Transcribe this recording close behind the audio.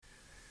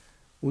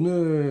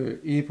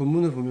오늘 이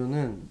본문을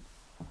보면은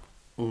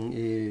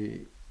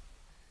이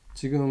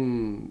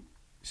지금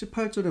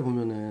 18절에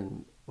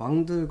보면은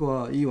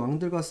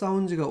왕들과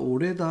싸운 지가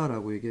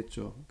오래다라고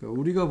얘기했죠. 그러니까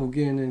우리가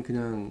보기에는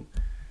그냥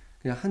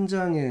한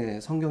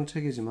장의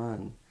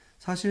성경책이지만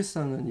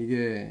사실상은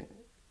이게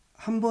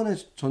한 번의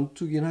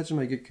전투긴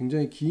하지만 이게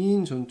굉장히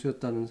긴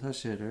전투였다는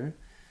사실을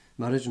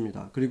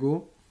말해줍니다.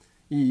 그리고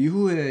이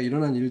이후에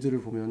일어난 일들을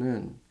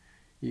보면은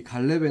이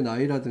갈렙의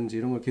나이라든지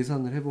이런 걸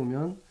계산을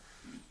해보면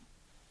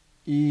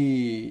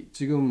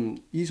지금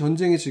이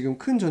전쟁이 지금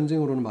큰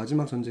전쟁으로는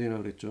마지막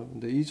전쟁이라고 그랬죠.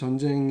 근데 이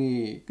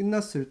전쟁이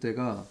끝났을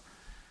때가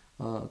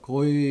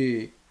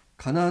거의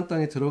가나안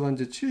땅에 들어간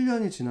지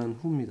 7년이 지난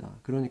후입니다.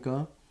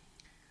 그러니까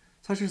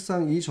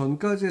사실상 이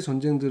전까지의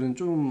전쟁들은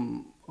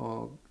좀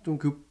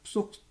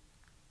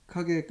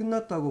급속하게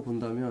끝났다고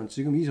본다면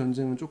지금 이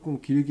전쟁은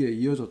조금 길게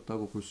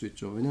이어졌다고 볼 수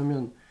있죠.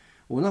 왜냐하면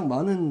워낙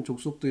많은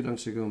족속들이랑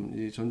지금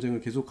이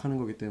전쟁을 계속하는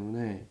거기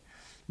때문에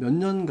몇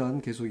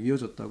년간 계속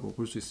이어졌다고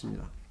볼 수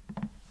있습니다.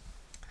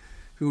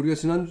 그 우리가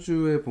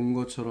지난주에 본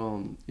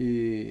것처럼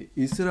이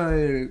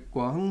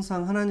이스라엘과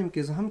항상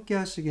하나님께서 함께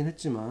하시긴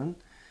했지만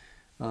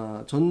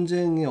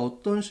전쟁에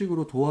어떤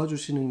식으로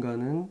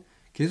도와주시는가는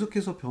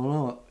계속해서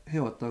변화해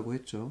왔다고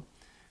했죠.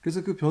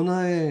 그래서 그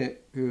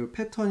변화의 그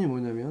패턴이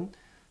뭐냐면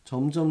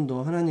점점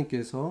더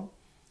하나님께서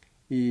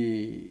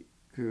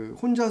그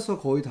혼자서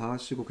거의 다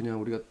하시고 그냥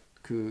우리가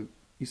그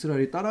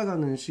이스라엘이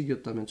따라가는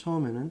식이었다면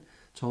처음에는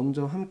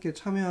점점 함께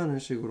참여하는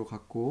식으로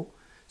갔고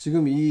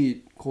지금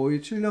이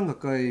거의 7년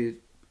가까이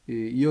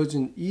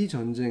이어진 이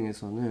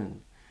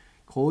전쟁에서는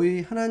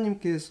거의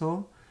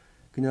하나님께서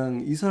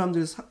그냥 이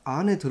사람들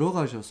안에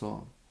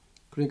들어가셔서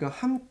그러니까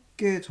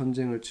함께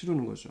전쟁을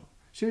치르는 거죠.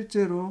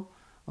 실제로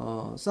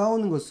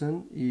싸우는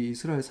것은 이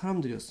이스라엘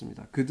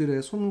사람들이었습니다.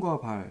 그들의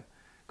손과 발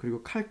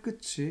그리고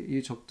칼끝이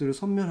이 적들을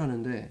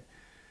섬멸하는데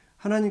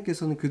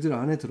하나님께서는 그들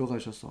안에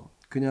들어가셔서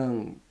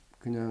그냥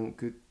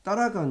그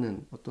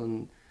따라가는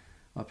어떤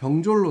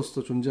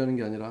병졸로서 존재하는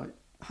게 아니라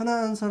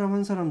하나 한 사람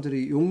한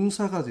사람들이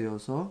용사가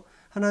되어서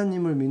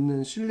하나님을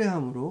믿는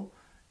신뢰함으로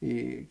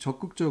이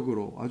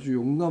적극적으로 아주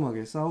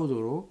용감하게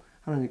싸우도록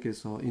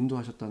하나님께서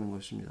인도하셨다는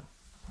것입니다.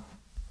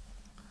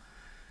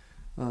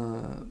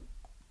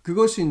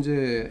 그것이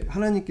이제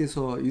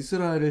하나님께서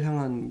이스라엘을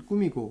향한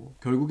꿈이고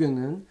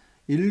결국에는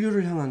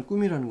인류를 향한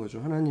꿈이라는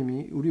거죠.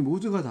 하나님이 우리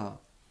모두가 다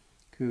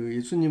그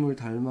예수님을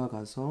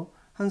닮아가서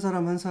한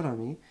사람 한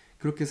사람이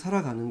그렇게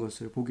살아가는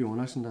것을 보길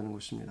원하신다는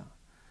것입니다.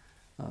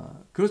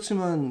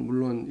 그렇지만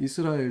물론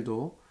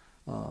이스라엘도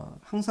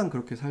항상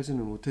그렇게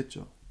살지는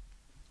못했죠.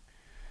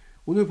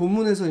 오늘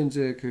본문에서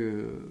이제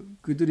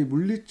그들이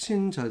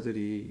물리친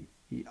자들이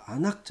이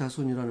아낙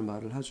자손이라는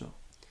말을 하죠.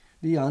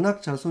 이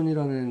아낙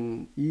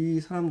자손이라는 이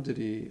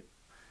사람들이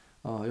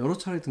여러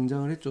차례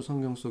등장을 했죠.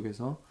 성경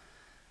속에서.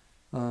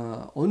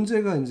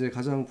 언제가 이제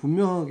가장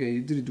분명하게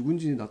이들이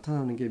누군지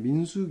나타나는 게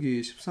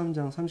민수기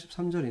 13장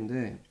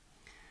 33절인데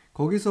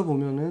거기서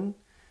보면은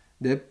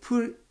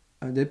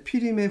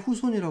네피림의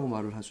후손이라고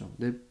말을 하죠.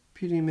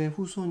 네피림의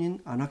후손인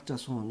아낙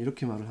자손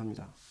이렇게 말을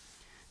합니다.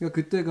 그러니까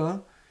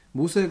그때가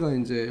모세가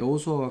이제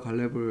여호수아와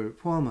갈렙을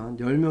포함한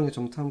 10명의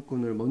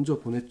정탐꾼을 먼저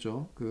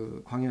보냈죠.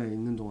 그 광야에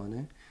있는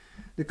동안에.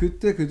 근데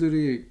그때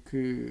그들이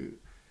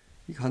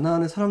이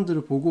가나안의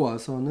사람들을 보고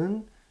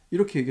와서는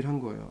이렇게 얘기를 한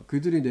거예요.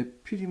 그들이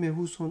네피림의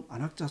후손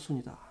아낙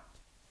자손이다.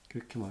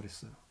 그렇게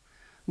말했어요.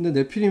 근데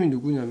네피림이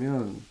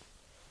누구냐면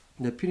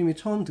네피림이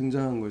처음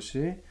등장한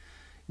것이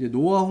이제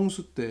노아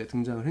홍수 때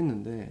등장을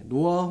했는데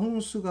노아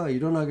홍수가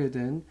일어나게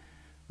된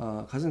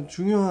가장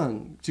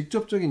중요한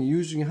직접적인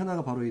이유 중에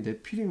하나가 바로 이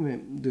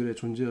네피림들의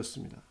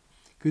존재였습니다.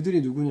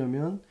 그들이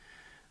누구냐면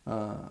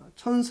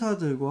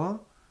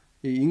천사들과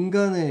이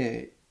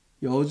인간의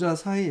여자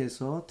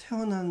사이에서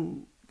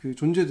태어난 그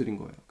존재들인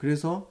거예요.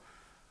 그래서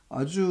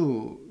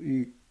아주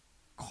이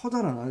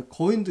커다란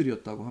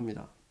거인들이었다고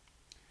합니다.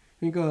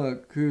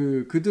 그러니까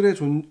그들의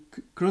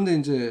그런데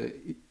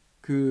이제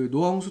그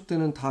노아 홍수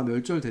때는 다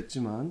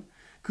멸절됐지만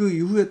그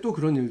이후에 또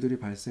그런 일들이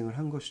발생을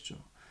한 것이죠.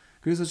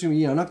 그래서 지금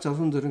이 아낙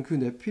자손들은 그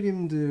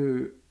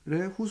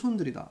네피림들의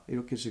후손들이다.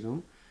 이렇게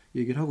지금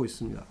얘기를 하고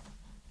있습니다.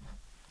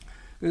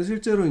 그래서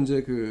실제로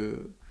이제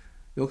그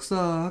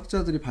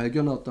역사학자들이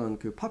발견한 어떤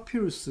그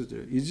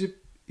파피루스들,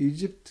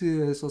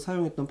 이집트에서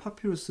사용했던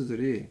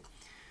파피루스들이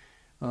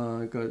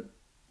그러니까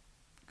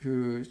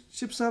그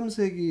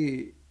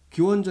 13세기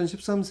기원전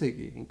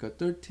 13세기 그러니까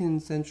 13th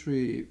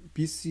century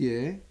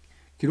BC에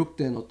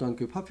기록된 어떤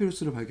그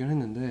파피루스를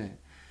발견했는데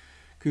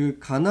그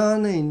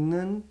가나안에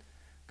있는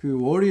그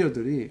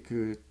워리어들이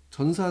그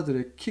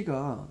전사들의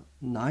키가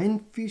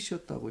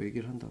 9feet이었다고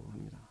얘기를 한다고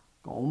합니다.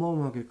 그러니까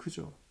어마어마하게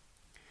크죠.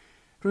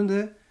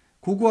 그런데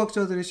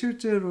고고학자들이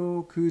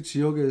실제로 그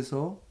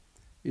지역에서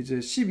이제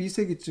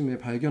 12세기쯤에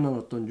발견한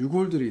어떤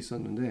유골들이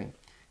있었는데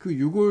그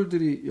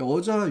유골들이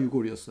여자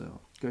유골이었어요.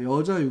 그러니까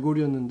여자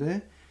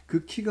유골이었는데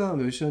그 키가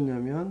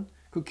몇이었냐면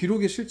그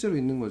기록에 실제로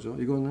있는 거죠.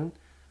 이거는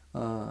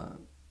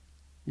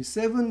이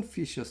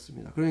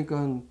 7feet이었습니다.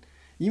 그러니까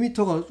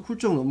 2m가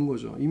훌쩍 넘은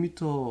거죠.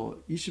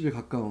 2m 20에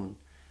가까운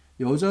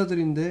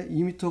여자들인데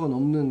 2m가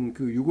넘는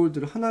그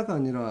유골들을 하나가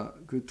아니라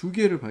그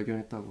 2개를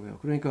발견했다고 해요.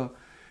 그러니까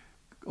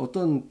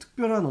어떤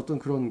특별한 어떤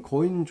그런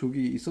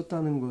거인족이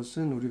있었다는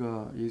것은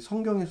우리가 이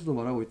성경에서도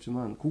말하고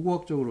있지만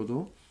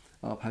고고학적으로도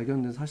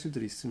발견된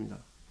사실들이 있습니다.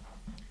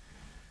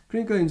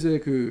 그러니까 이제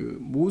그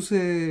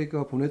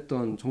모세가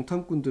보냈던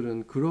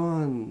정탐꾼들은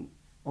그러한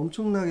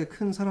엄청나게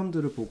큰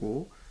사람들을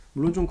보고,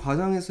 물론 좀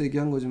과장해서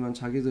얘기한 거지만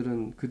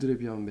자기들은 그들에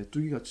비하면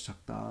메뚜기같이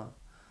작다,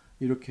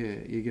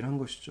 이렇게 얘기를 한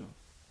것이죠.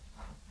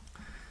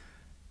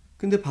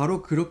 근데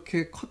바로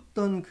그렇게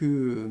컸던 그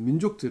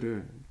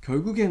민족들을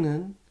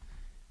결국에는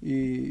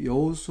이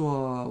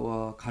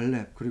여호수아와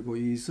갈렙 그리고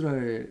이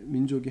이스라엘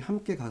민족이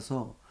함께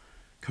가서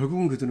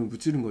결국은 그들은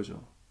무찌른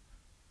거죠.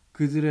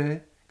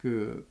 그들의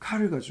그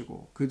칼을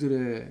가지고,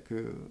 그들의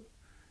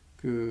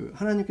그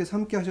하나님께서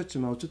함께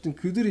하셨지만 어쨌든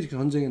그들이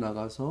전쟁에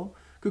나가서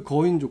그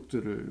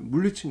거인족들을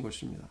물리친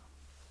것입니다.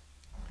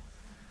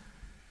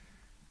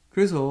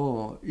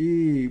 그래서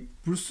이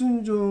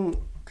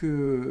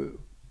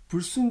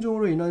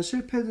불순종으로 인한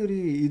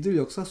실패들이 이들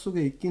역사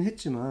속에 있긴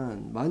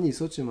했지만, 많이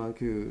있었지만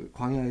그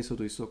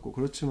광야에서도 있었고,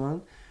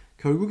 그렇지만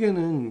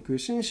결국에는 그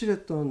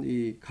신실했던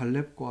이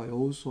갈렙과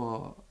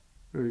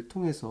여호수아를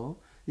통해서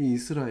이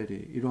이스라엘이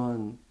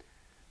이러한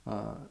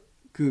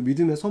그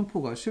믿음의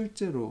선포가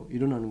실제로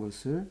일어나는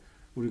것을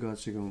우리가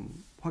지금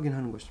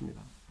확인하는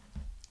것입니다.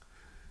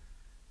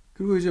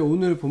 그리고 이제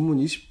오늘 본문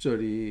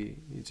 20절이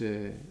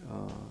이제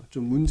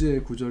좀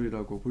문제의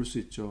구절이라고 볼 수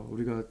있죠.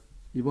 우리가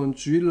이번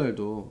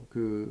주일날도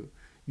그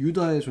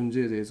유다의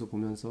존재에 대해서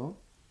보면서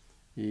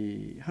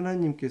이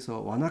하나님께서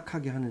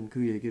완악하게 하는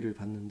그 얘기를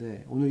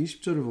봤는데, 오늘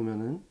 20절을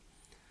보면은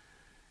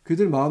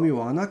그들 마음이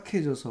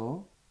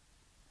완악해져서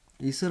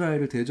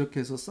이스라엘을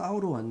대적해서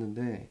싸우러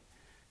왔는데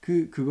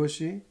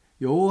그것이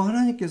여호와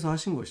하나님께서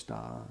하신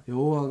것이다.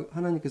 여호와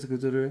하나님께서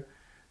그들을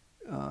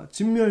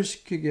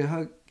진멸시키게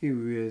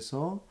하기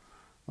위해서,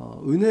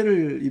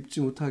 은혜를 입지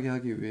못하게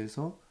하기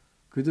위해서,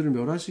 그들을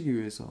멸하시기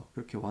위해서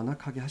그렇게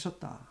완악하게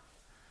하셨다.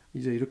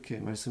 이제 이렇게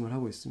말씀을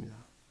하고 있습니다.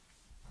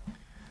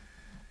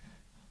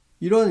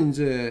 이런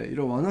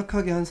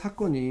완악하게 한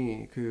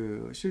사건이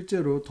그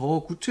실제로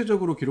더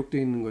구체적으로 기록되어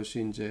있는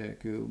것이 이제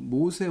그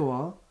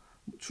모세와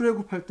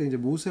출애굽할 때 이제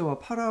모세와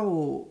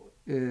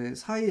파라오의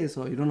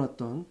사이에서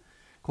일어났던,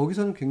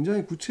 거기서는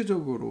굉장히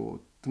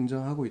구체적으로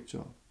등장하고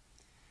있죠.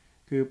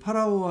 그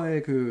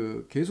파라오와의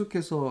그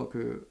계속해서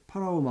그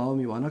파라오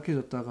마음이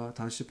완악해졌다가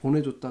다시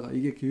보내줬다가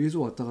이게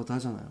계속 왔다 갔다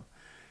하잖아요.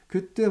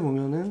 그때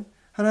보면은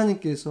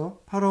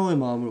하나님께서 파라오의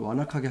마음을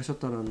완악하게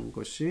하셨다는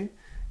것이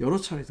여러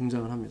차례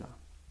등장을 합니다.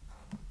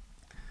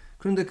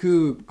 그런데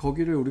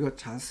거기를 우리가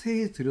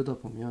자세히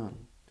들여다보면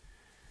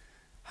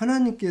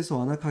하나님께서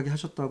완악하게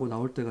하셨다고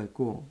나올 때가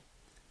있고,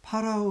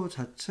 파라오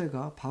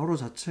자체가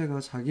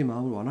자기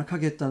마음을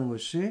완악하게 했다는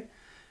것이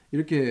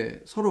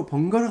이렇게 서로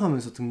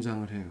번갈아가면서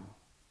등장을 해요.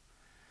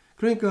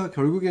 그러니까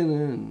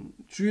결국에는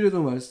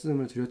주일에도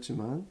말씀을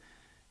드렸지만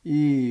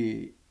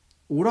이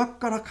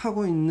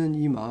오락가락하고 있는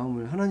이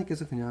마음을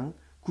하나님께서 그냥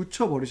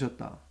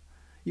굳혀버리셨다.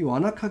 이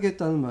완악하게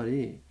했다는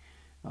말이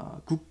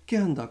굳게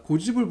한다,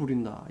 고집을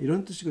부린다,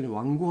 이런 뜻이거든요.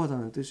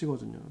 완고하다는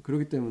뜻이거든요.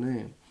 그렇기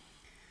때문에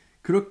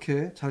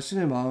그렇게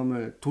자신의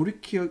마음을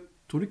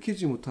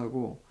돌이키지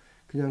못하고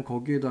그냥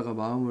거기에다가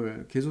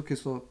마음을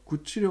계속해서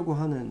굳히려고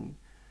하는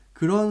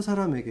그런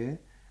사람에게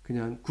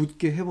그냥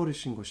굳게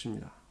해버리신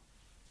것입니다.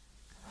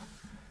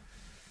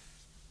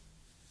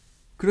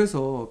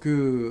 그래서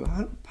그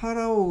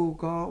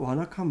파라오가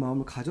완악한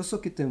마음을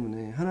가졌었기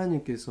때문에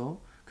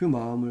하나님께서 그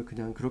마음을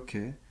그냥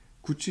그렇게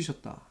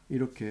굳히셨다,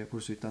 이렇게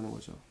볼 수 있다는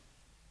거죠.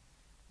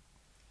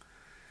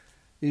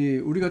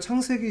 우리가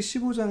창세기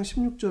 15장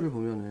 16절을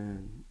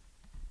보면은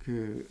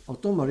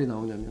어떤 말이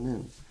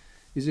나오냐면은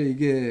이제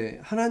이게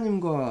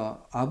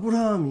하나님과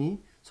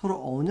아브라함이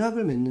서로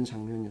언약을 맺는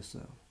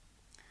장면이었어요.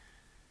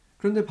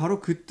 그런데 바로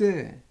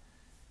그때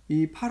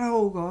이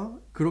파라오가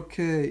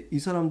그렇게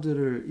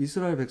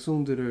이스라엘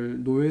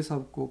백성들을 노예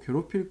삼고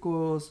괴롭힐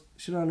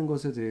것이라는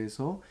것에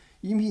대해서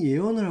이미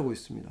예언을 하고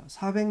있습니다.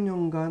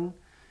 400년간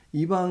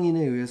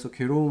이방인에 의해서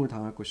괴로움을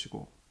당할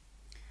것이고,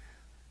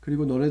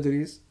 그리고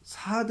너네들이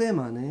 4대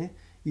만에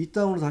이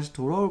땅으로 다시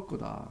돌아올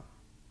거다,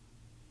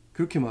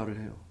 그렇게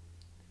말을 해요.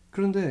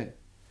 그런데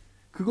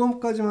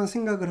그것까지만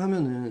생각을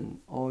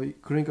하면은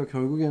그러니까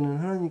결국에는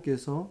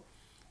하나님께서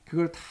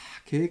그걸 다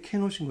계획해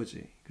놓으신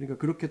거지, 그러니까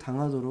그렇게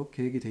당하도록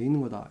계획이 돼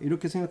있는 거다,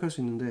 이렇게 생각할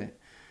수 있는데,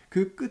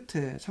 그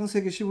끝에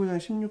창세기 15장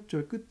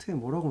 16절 끝에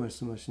뭐라고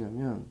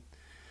말씀하시냐면,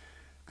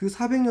 그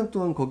 400년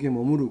동안 거기에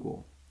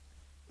머무르고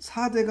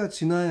 4대가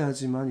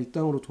지나야지만 이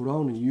땅으로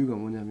돌아오는 이유가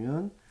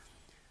뭐냐면,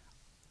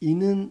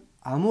 이는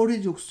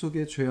아모리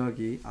족속의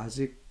죄악이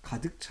아직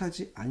가득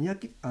차지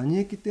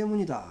아니했기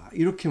때문이다,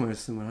 이렇게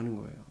말씀을 하는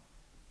거예요.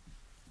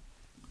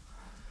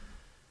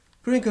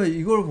 그러니까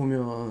이걸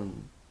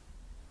보면,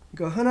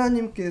 그러니까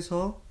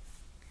하나님께서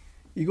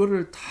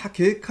이거를 다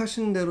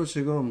계획하신 대로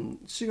지금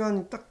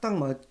시간이 딱딱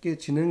맞게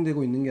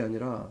진행되고 있는 게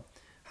아니라,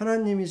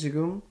 하나님이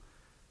지금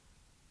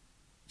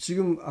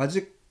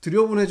아직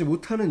들여보내지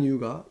못하는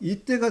이유가,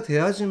 이때가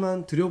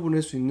돼야지만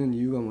들여보낼 수 있는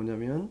이유가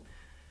뭐냐면,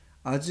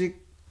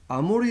 아직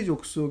아모리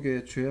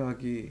족속의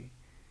죄악이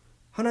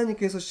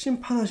하나님께서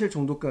심판하실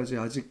정도까지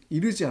아직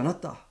이르지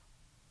않았다.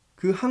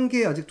 그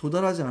한계에 아직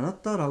도달하지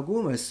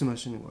않았다라고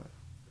말씀하시는 거예요.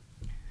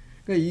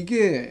 그러니까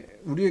이게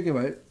우리에게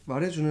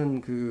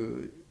말해주는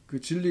그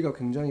진리가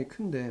굉장히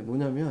큰데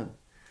뭐냐면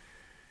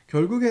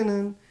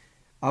결국에는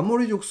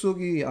아모리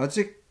족속이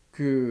아직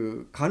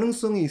그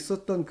가능성이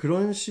있었던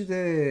그런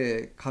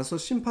시대에 가서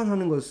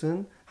심판하는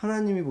것은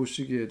하나님이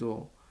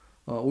보시기에도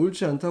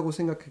옳지 않다고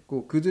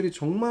생각했고 그들이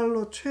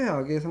정말로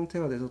최악의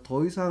상태가 돼서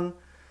더 이상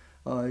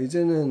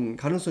이제는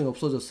가능성이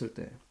없어졌을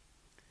때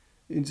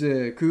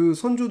이제 그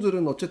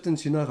선조들은 어쨌든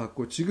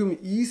지나갔고 지금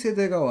이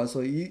세대가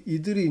와서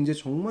이들이 이제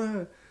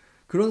정말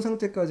그런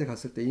상태까지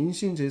갔을 때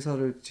인신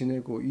제사를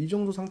지내고 이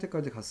정도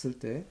상태까지 갔을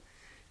때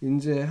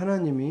이제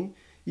하나님이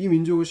이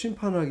민족을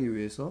심판하기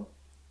위해서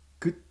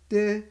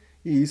그때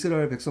이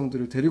이스라엘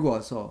백성들을 데리고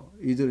와서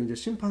이들을 이제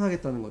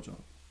심판하겠다는 거죠.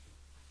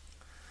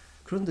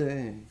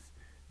 그런데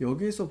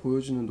여기에서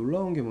보여주는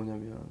놀라운 게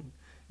뭐냐면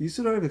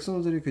이스라엘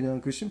백성들이 그냥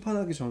그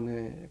심판하기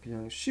전에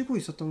그냥 쉬고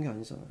있었던 게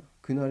아니잖아요.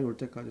 그날이 올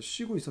때까지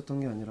쉬고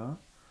있었던 게 아니라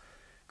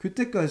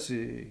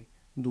그때까지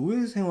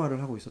노예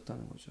생활을 하고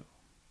있었다는 거죠.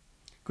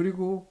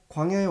 그리고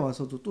광야에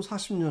와서도 또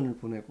 40년을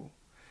보내고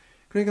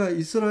그러니까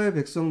이스라엘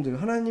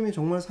백성들 하나님이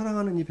정말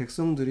사랑하는 이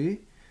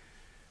백성들이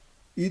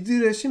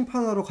이들의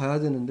심판하러 가야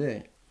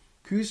되는데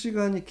그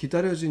시간이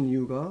기다려진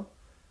이유가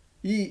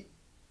이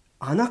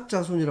아낙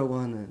자손이라고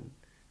하는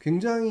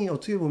굉장히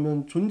어떻게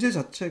보면 존재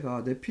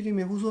자체가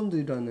네피림의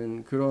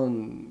후손들이라는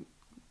그런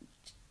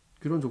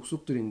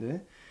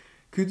족속들인데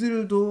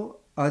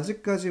그들도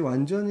아직까지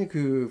완전히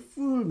그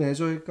풀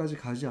메저까지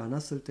가지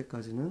않았을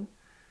때까지는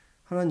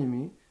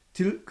하나님이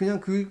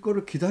그냥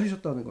그거를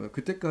기다리셨다는 거예요.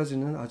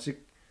 그때까지는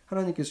아직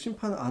하나님께서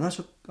심판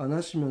안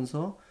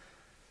하시면서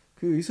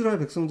그 이스라엘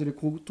백성들이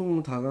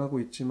고통을 당하고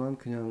있지만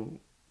그냥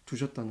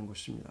두셨다는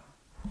것입니다.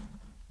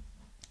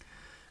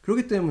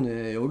 그렇기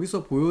때문에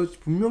여기서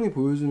분명히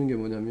보여주는 게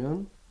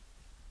뭐냐면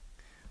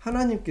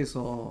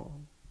하나님께서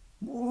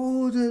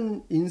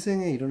모든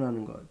인생에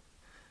일어나는 것,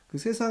 그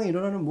세상에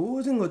일어나는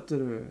모든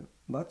것들을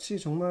마치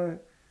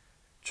정말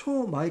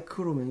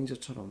초마이크로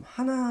매니저처럼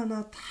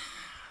하나하나 다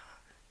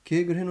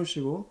계획을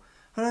해놓으시고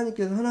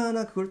하나님께서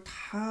하나하나 그걸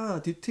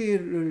다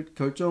디테일을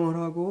결정을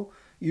하고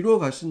이루어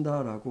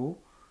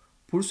가신다라고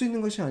볼 수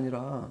있는 것이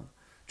아니라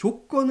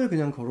조건을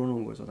그냥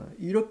걸어놓은 거잖아요.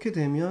 이렇게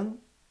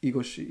되면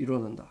이것이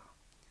일어난다.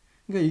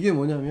 그러니까 이게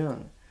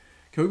뭐냐면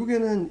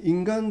결국에는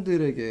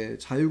인간들에게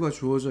자유가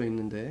주어져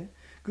있는데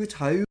그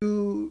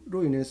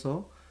자유로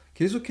인해서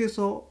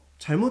계속해서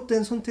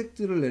잘못된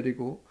선택들을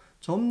내리고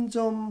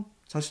점점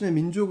자신의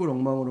민족을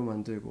엉망으로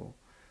만들고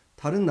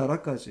다른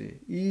나라까지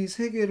이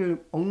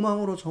세계를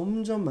엉망으로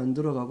점점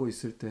만들어가고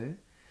있을 때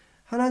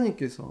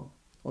하나님께서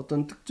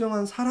어떤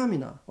특정한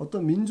사람이나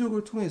어떤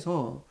민족을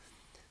통해서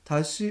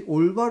다시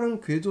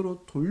올바른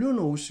궤도로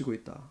돌려놓으시고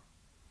있다.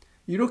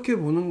 이렇게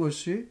보는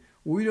것이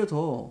오히려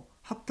더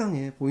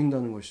합당해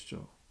보인다는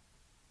것이죠.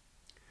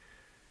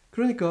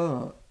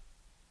 그러니까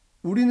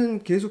우리는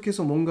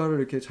계속해서 뭔가를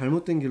이렇게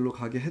잘못된 길로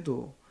가게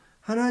해도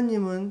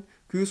하나님은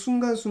그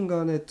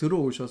순간순간에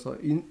들어오셔서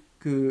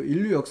그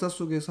인류 역사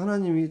속에서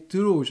하나님이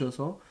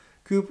들어오셔서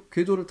그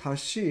궤도를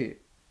다시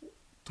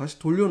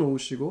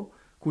돌려놓으시고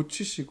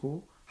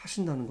고치시고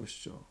하신다는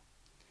것이죠.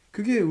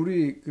 그게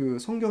우리 그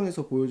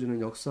성경에서 보여주는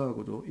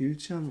역사하고도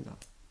일치합니다.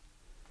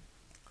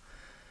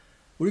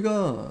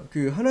 우리가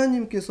그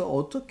하나님께서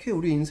어떻게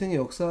우리 인생에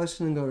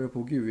역사하시는가를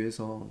보기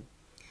위해서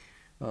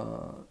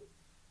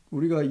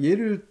우리가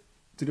예를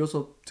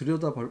들여서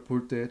들여다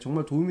볼 때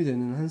정말 도움이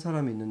되는 한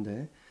사람이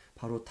있는데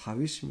바로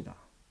다윗입니다.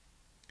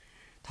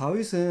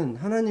 다윗은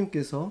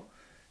하나님께서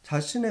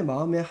자신의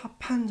마음에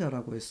합한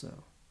자라고 했어요.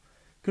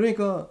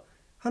 그러니까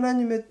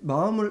하나님의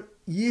마음을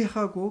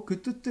이해하고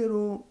그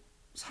뜻대로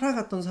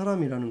살아갔던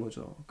사람이라는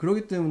거죠.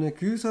 그렇기 때문에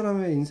그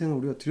사람의 인생을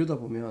우리가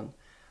들여다보면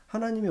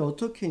하나님이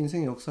어떻게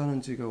인생에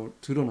역사하는지가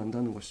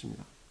드러난다는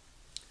것입니다.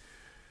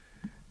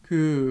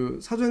 그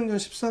사도행전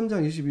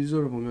 13장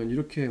 22절을 보면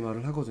이렇게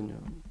말을 하거든요.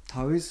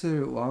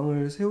 다윗을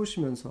왕을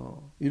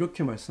세우시면서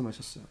이렇게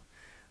말씀하셨어요.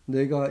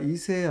 내가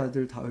이새의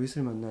아들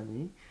다윗을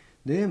만나니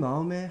내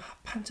마음에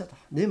합한 자다.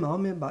 내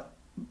마음에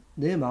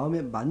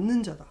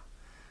맞는 자다.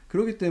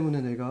 그렇기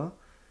때문에 내가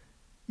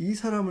이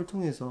사람을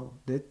통해서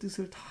내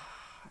뜻을 다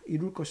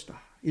이룰 것이다.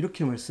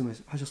 이렇게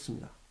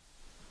말씀하셨습니다.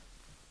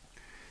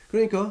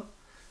 그러니까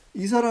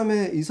이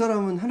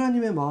사람은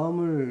하나님의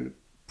마음을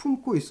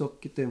품고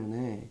있었기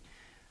때문에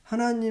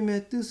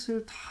하나님의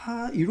뜻을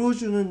다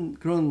이루어주는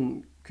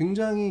그런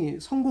굉장히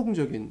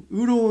성공적인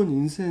의로운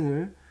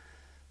인생을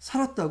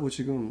살았다고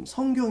지금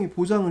성경이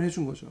보장을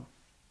해준 거죠.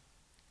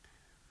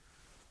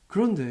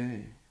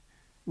 그런데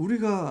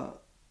우리가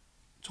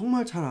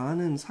정말 잘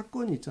아는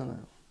사건이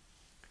있잖아요.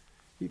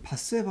 이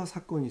밧세바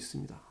사건이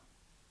있습니다.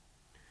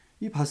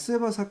 이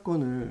밧세바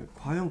사건을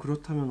과연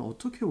그렇다면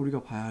어떻게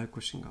우리가 봐야 할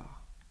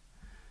것인가?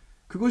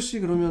 그것이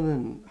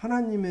그러면은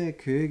하나님의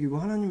계획이고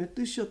하나님의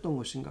뜻이었던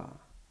것인가?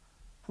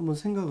 한번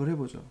생각을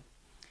해보죠.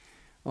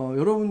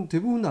 여러분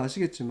대부분 다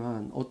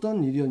아시겠지만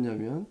어떤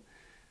일이었냐면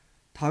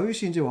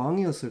다윗이 이제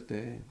왕이었을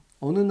때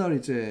어느 날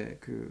이제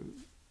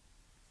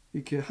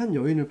이렇게 한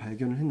여인을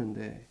발견을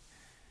했는데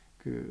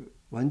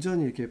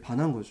완전히 이렇게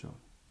반한 거죠.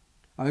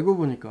 알고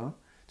보니까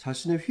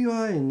자신의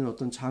휘하에 있는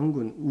어떤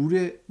장군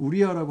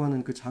우리아라고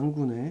하는 그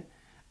장군의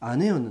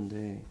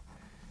아내였는데,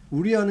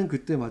 우리아는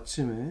그때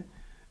마침에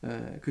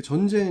그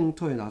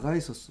전쟁터에 나가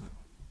있었어요.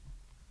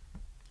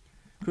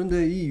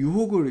 그런데 이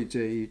유혹을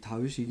이제 이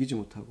다윗이 이기지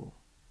못하고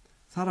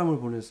사람을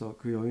보내서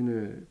그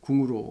여인을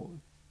궁으로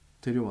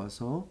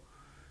데려와서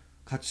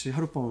같이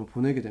하룻밤을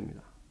보내게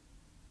됩니다.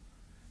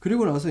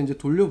 그리고 나서 이제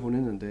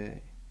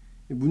돌려보냈는데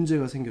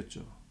문제가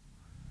생겼죠.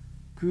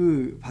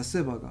 그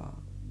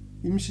밧세바가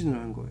임신을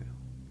한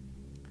거예요.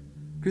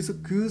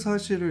 그래서 그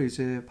사실을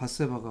이제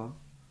밧세바가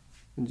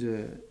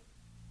이제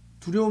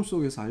두려움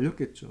속에서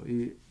알렸겠죠.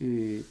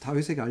 이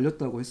다윗에게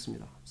알렸다고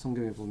했습니다.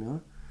 성경에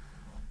보면.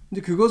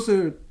 근데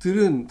그것을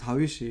들은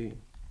다윗이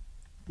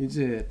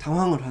이제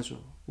당황을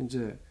하죠.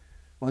 이제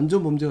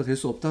완전 범죄가 될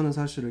수 없다는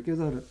사실을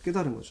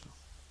깨달은 거죠.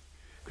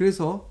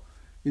 그래서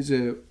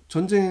이제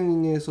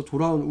전쟁에서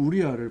돌아온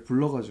우리아를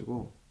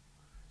불러가지고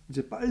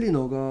이제 빨리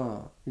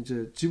너가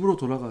이제 집으로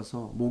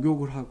돌아가서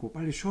목욕을 하고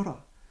빨리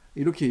쉬어라,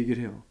 이렇게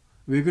얘기를 해요.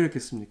 왜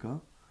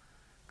그랬겠습니까?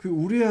 그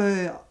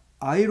우리아의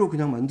아이로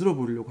그냥 만들어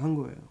버리려고 한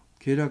거예요.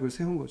 계략을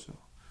세운 거죠.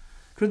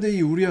 그런데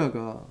이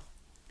우리아가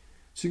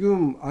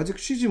지금 아직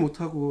쉬지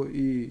못하고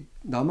이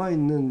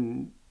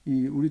남아있는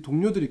이 우리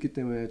동료들이 있기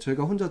때문에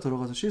저희가 혼자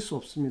들어가서 쉴 수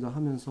없습니다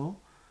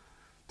하면서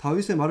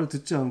다윗의 말을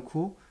듣지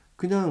않고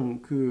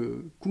그냥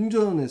그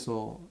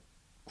궁에서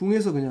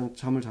그냥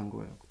잠을 잔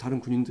거예요. 다른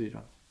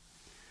군인들이랑.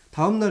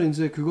 다음날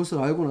이제 그것을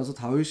알고 나서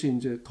다윗이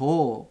이제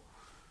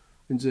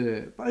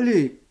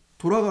빨리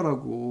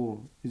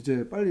돌아가라고,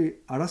 이제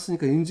빨리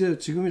알았으니까 이제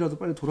지금이라도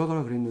빨리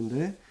돌아가라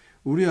그랬는데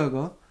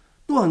우리아가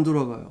또 안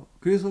돌아가요.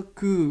 그래서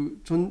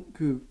그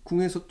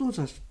궁에서 또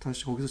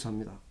다시 거기서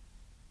잡니다.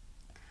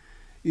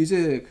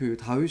 이제 그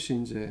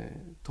다윗이 이제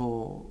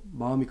더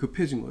마음이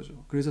급해진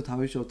거죠. 그래서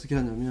다윗이 어떻게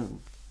하냐면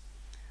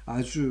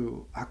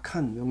아주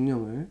악한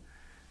명령을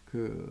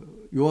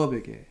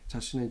요압에게,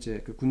 자신의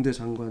이제 그 군대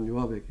장관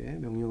요압에게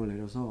명령을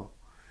내려서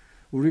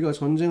우리가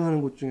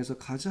전쟁하는 곳 중에서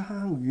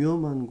가장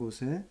위험한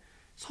곳에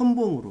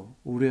선봉으로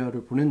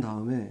우리아를 보낸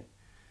다음에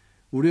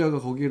우리아가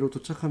거기로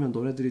도착하면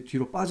너네들이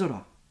뒤로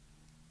빠져라.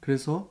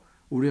 그래서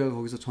우리아가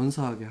거기서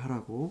전사하게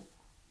하라고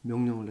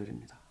명령을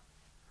내립니다.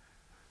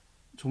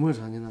 정말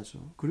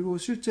잔인하죠. 그리고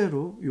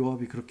실제로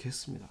요압이 그렇게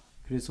했습니다.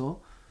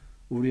 그래서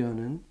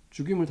우리아는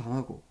죽임을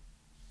당하고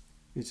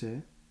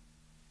이제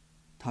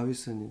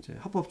다윗은 이제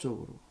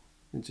합법적으로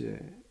이제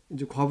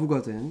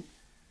과부가 된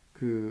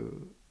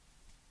그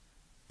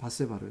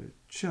밧세바를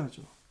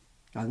취하죠.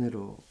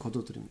 아내로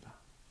거둬들입니다.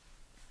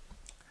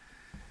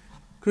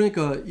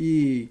 그러니까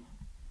이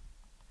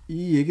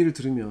얘기를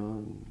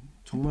들으면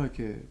정말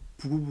이렇게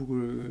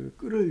부글부글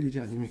끓을 일이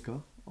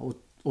아닙니까?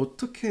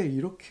 어떻게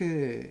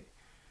이렇게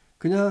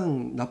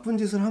그냥 나쁜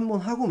짓을 한번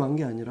하고 만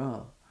게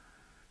아니라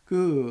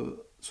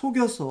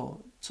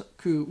속여서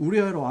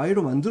우리아를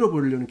아이로 만들어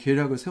버리려는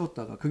계략을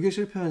세웠다가 그게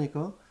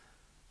실패하니까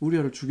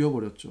우리아를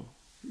죽여버렸죠.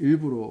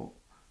 일부러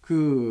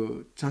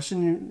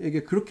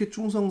자신에게 그렇게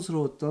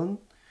충성스러웠던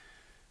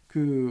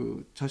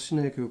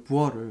자신의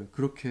부하를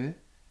그렇게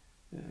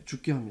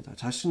죽게 합니다.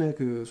 자신의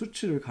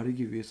수치를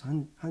가리기 위해서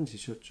한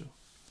짓이었죠.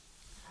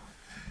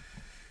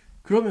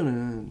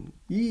 그러면은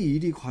이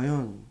일이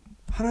과연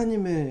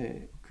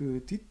하나님의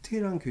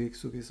디테일한 계획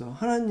속에서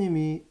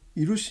하나님이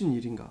이루신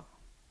일인가?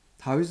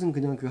 다윗은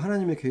그냥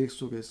하나님의 계획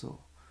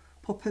속에서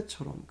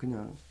퍼펫처럼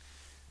그냥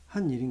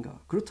한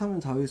일인가? 그렇다면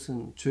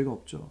다윗은 죄가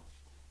없죠.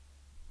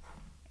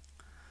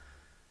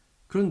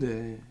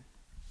 그런데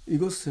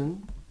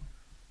이것은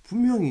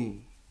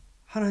분명히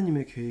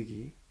하나님의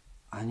계획이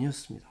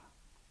아니었습니다.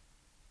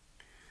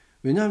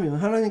 왜냐하면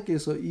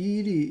하나님께서 이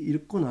일이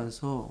있고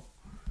나서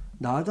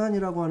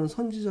나단이라고 하는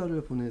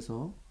선지자를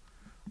보내서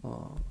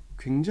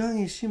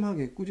굉장히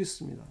심하게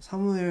꾸짖습니다.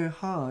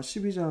 사무엘하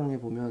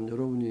 12장에 보면,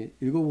 여러분이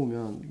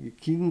읽어보면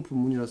긴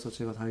본문이라서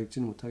제가 다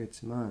읽지는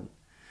못하겠지만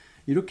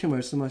이렇게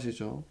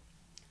말씀하시죠.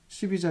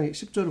 12장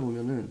 10절을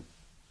보면은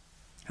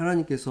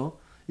하나님께서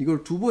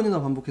이걸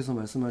 2번이나 반복해서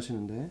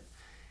말씀하시는데,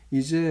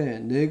 이제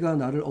내가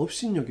나를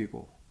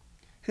업신여기고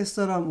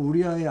햇사람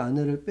우리아의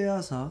아내를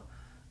빼앗아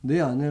내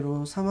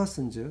아내로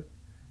삼았은즉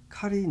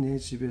칼이 내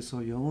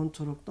집에서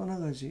영원토록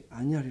떠나가지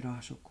아니하리라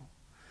하셨고,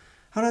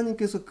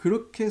 하나님께서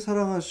그렇게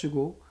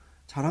사랑하시고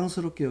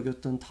자랑스럽게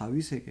여겼던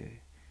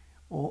다윗에게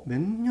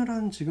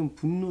맹렬한 지금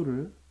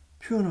분노를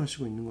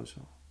표현하시고 있는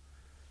거죠.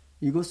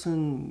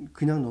 이것은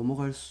그냥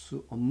넘어갈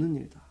수 없는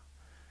일이다.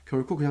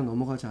 결코 그냥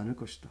넘어가지 않을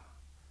것이다.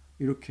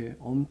 이렇게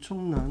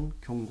엄청난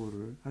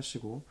경고를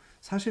하시고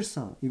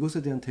사실상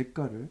이것에 대한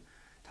대가를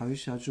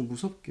다윗이 아주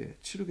무섭게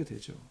치르게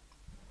되죠.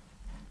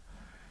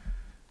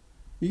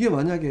 이게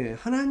만약에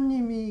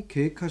하나님이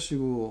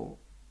계획하시고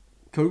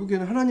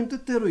결국에는 하나님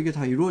뜻대로 이게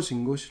다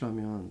이루어진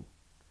것이라면,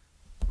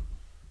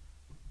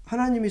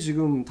 하나님이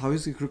지금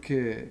다윗을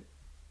그렇게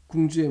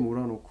궁지에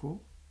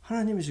몰아놓고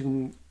하나님이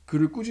지금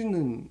그를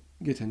꾸짖는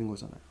게 되는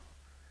거잖아요.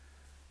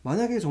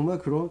 만약에 정말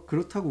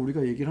그렇다고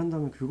우리가 얘기를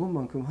한다면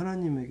그것만큼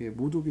하나님에게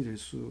모독이 될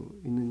수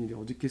있는 일이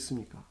어디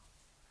있겠습니까?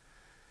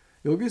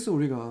 여기서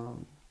우리가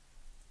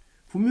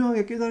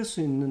분명하게 깨달을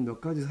수 있는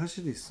몇 가지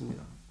사실이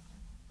있습니다.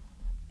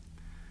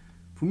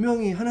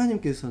 분명히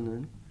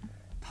하나님께서는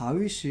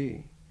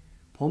다윗이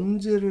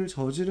범죄를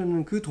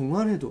저지르는 그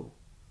동안에도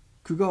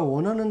그가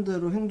원하는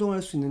대로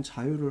행동할 수 있는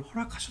자유를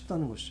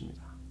허락하셨다는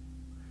것입니다.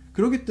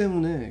 그렇기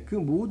때문에 그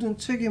모든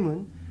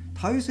책임은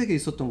다윗에게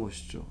있었던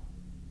것이죠.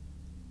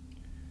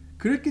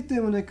 그랬기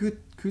때문에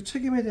그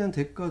책임에 대한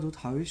대가도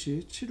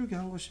다윗이 치르게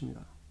한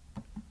것입니다.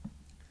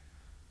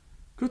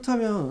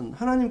 그렇다면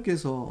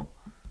하나님께서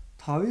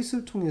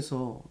다윗을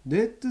통해서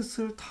내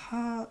뜻을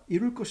다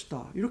이룰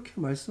것이다 이렇게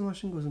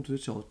말씀하신 것은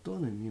도대체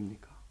어떤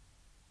의미입니까?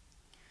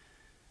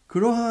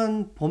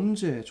 그러한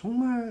범죄,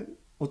 정말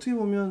어떻게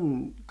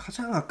보면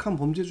가장 악한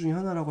범죄 중에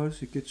하나라고 할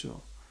수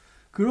있겠죠.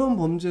 그런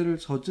범죄를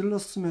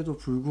저질렀음에도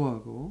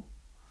불구하고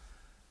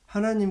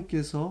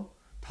하나님께서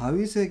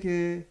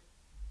다윗을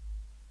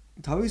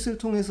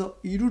통해서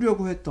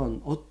이루려고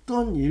했던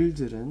어떤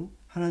일들은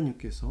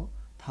하나님께서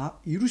다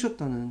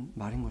이루셨다는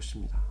말인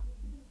것입니다.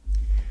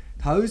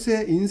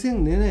 다윗의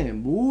인생 내내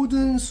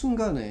모든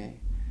순간에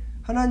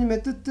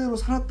하나님의 뜻대로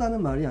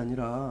살았다는 말이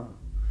아니라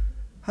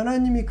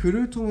하나님이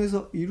그를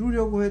통해서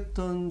이루려고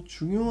했던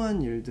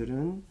중요한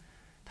일들은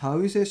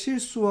다윗의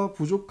실수와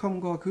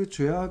부족함과 그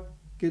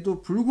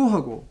죄악에도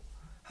불구하고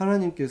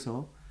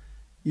하나님께서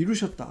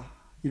이루셨다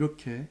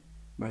이렇게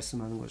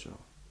말씀하는 거죠.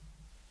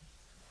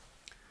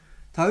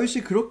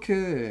 다윗이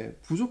그렇게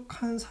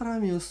부족한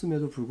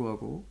사람이었음에도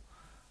불구하고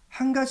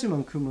한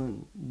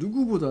가지만큼은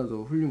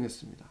누구보다도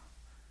훌륭했습니다.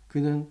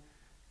 그는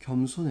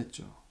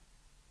겸손했죠.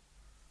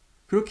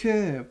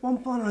 그렇게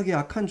뻔뻔하게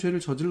악한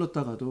죄를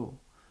저질렀다가도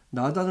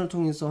나단을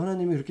통해서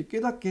하나님이 그렇게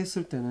깨닫게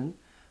했을 때는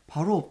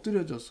바로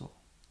엎드려져서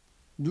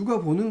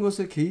누가 보는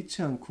것에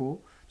개의치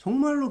않고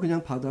정말로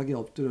그냥 바닥에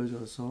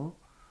엎드려져서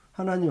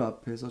하나님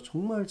앞에서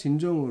정말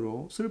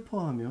진정으로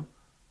슬퍼하며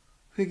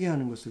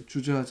회개하는 것을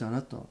주저하지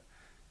않았던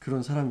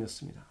그런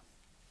사람이었습니다.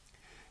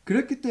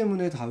 그랬기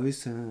때문에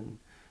다윗은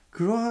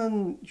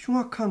그러한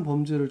흉악한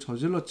범죄를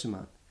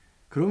저질렀지만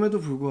그럼에도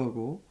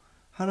불구하고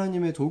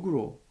하나님의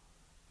도구로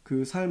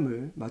그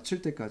삶을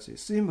마칠 때까지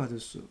쓰임받을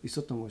수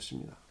있었던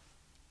것입니다.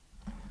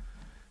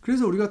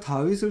 그래서 우리가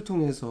다윗을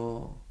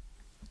통해서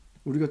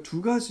우리가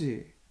두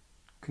가지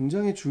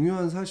굉장히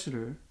중요한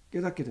사실을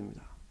깨닫게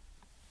됩니다.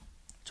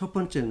 첫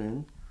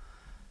번째는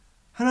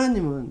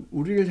하나님은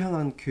우리를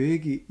향한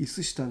계획이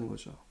있으시다는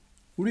거죠.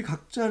 우리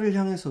각자를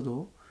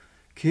향해서도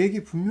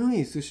계획이 분명히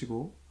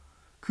있으시고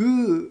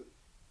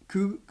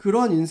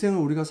그런 인생을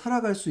우리가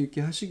살아갈 수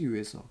있게 하시기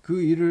위해서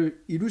그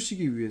일을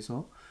이루시기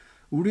위해서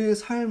우리의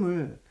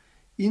삶을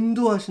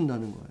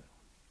인도하신다는 거예요.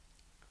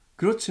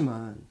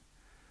 그렇지만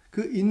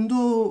그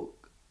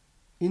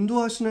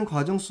인도하시는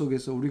과정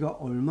속에서 우리가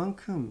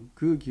얼만큼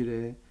그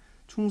길에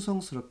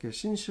충성스럽게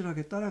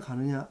신실하게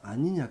따라가느냐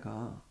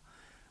아니냐가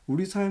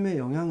우리 삶에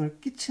영향을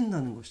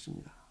끼친다는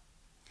것입니다.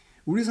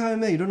 우리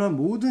삶에 일어난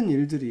모든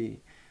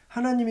일들이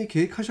하나님이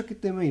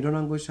계획하셨기 때문에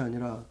일어난 것이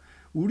아니라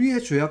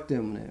우리의 죄악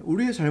때문에,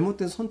 우리의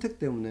잘못된 선택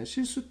때문에,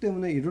 실수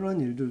때문에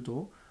일어난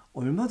일들도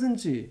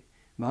얼마든지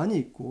많이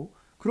있고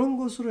그런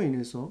것으로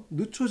인해서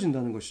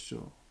늦춰진다는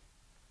것이죠.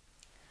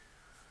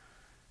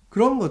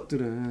 그런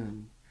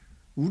것들은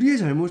우리의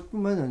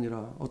잘못뿐만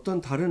아니라 어떤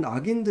다른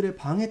악인들의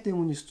방해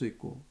때문일 수도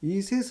있고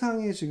이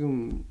세상이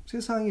지금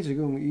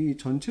이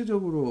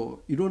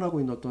전체적으로 일어나고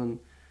있는 어떤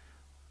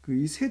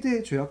이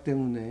세대의 죄악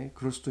때문에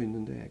그럴 수도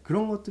있는데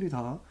그런 것들이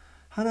다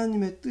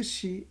하나님의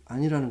뜻이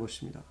아니라는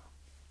것입니다.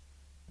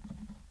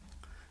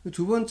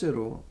 두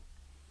번째로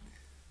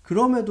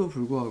그럼에도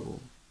불구하고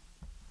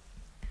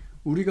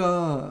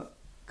우리가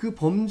그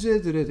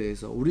범죄들에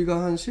대해서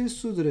우리가 한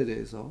실수들에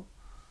대해서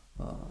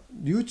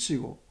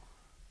뉘우치고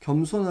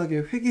겸손하게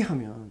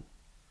회개하면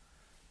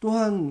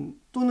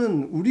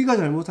또는 우리가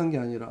잘못한 게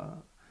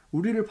아니라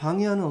우리를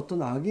방해하는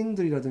어떤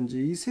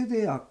악인들이라든지 이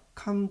세대의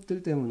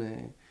악함들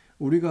때문에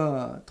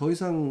우리가 더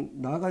이상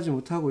나아가지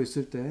못하고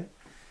있을 때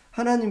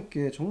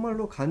하나님께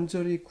정말로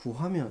간절히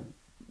구하면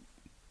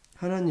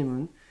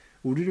하나님은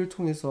우리를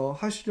통해서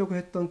하시려고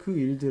했던 그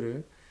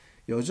일들을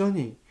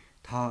여전히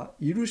다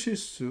이루실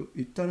수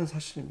있다는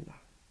사실입니다.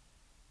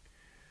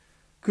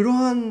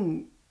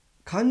 그러한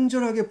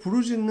간절하게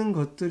부르짖는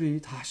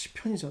것들이 다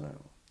시편이잖아요.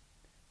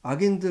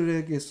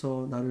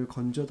 악인들에게서 나를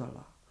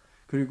건져달라.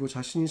 그리고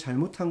자신이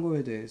잘못한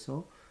거에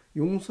대해서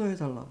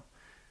용서해달라.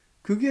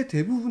 그게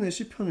대부분의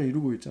시편을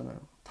이루고 있잖아요.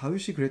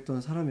 다윗이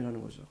그랬던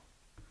사람이라는 거죠.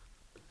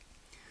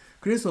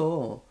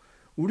 그래서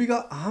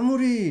우리가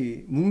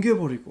아무리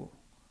뭉개버리고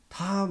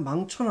다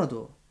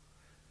망쳐놔도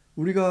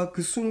우리가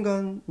그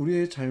순간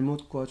우리의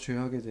잘못과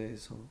죄악에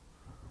대해서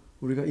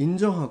우리가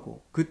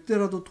인정하고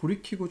그때라도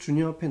돌이키고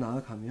주님 앞에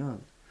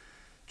나아가면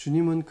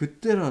주님은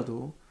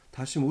그때라도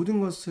다시 모든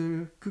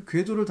것을 그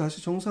궤도를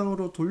다시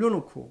정상으로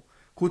돌려놓고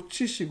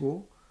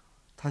고치시고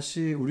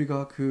다시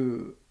우리가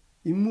그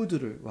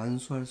임무들을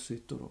완수할 수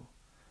있도록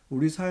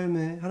우리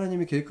삶에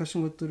하나님이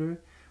계획하신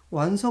것들을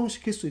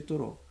완성시킬 수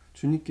있도록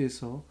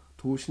주님께서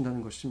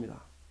도우신다는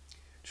것입니다.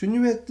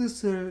 주님의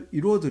뜻을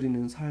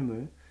이루어드리는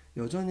삶을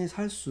여전히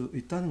살 수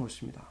있다는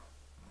것입니다.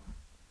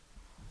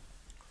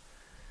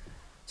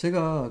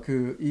 제가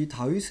이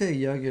다윗의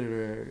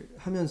이야기를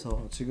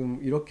하면서 지금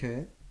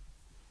이렇게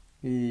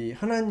이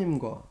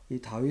하나님과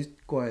이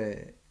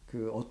다윗과의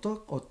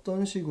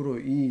어떤 식으로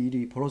이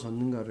일이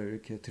벌어졌는가를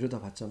이렇게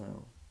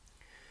들여다봤잖아요.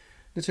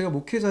 근데 제가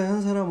목회자의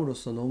한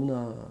사람으로서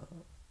너무나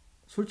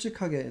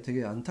솔직하게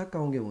되게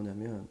안타까운 게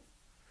뭐냐면,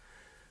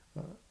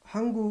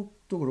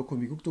 한국도 그렇고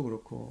미국도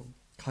그렇고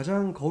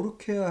가장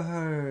거룩해야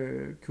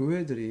할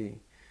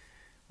교회들이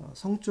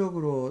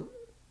성적으로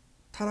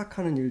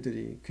타락하는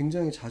일들이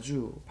굉장히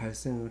자주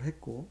발생을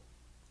했고,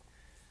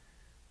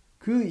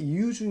 그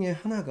이유 중에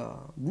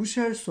하나가,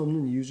 무시할 수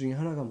없는 이유 중에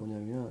하나가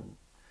뭐냐면,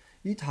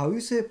 이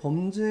다윗의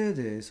범죄에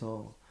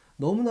대해서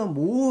너무나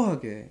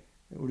모호하게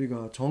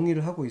우리가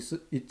정의를 하고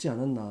있지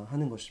않았나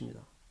하는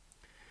것입니다.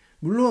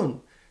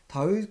 물론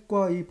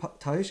다윗과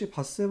다윗이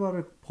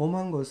밧세바를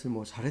범한 것을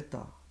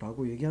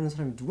잘했다라고 얘기하는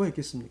사람이 누가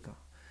있겠습니까?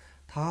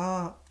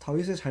 다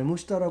다윗의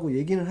잘못이다라고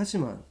얘기는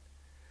하지만,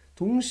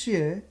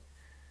 동시에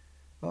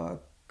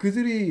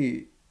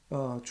그들이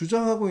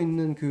주장하고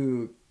있는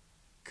그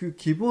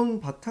기본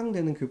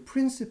바탕되는 그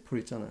프린시플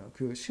있잖아요.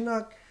 그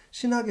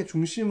신학의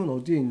중심은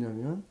어디에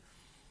있냐면,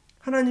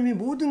 하나님이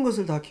모든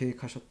것을 다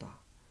계획하셨다.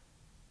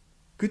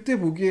 그때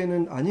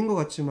보기에는 아닌 것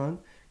같지만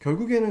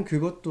결국에는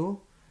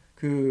그것도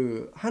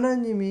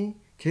하나님이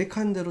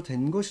계획한 대로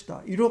된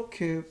것이다.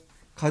 이렇게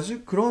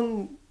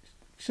그런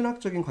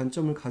신학적인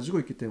관점을 가지고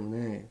있기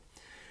때문에,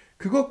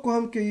 그것과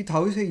함께 이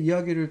다윗의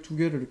이야기를 두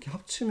개를 이렇게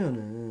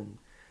합치면은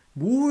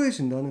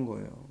모호해진다는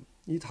거예요.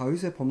 이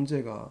다윗의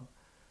범죄가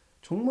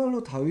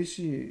정말로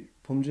다윗이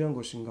범죄한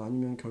것인가,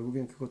 아니면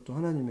결국엔 그것도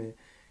하나님의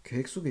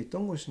계획 속에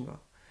있던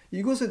것인가,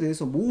 이것에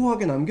대해서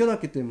모호하게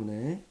남겨놨기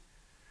때문에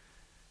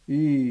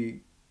이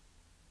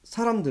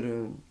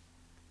사람들은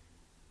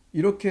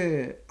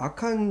이렇게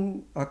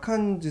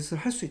악한 짓을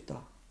할 수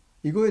있다,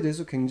 이거에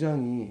대해서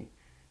굉장히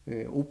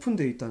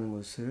오픈되어 있다는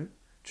것을,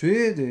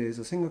 죄에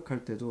대해서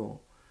생각할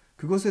때도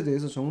그것에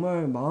대해서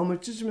정말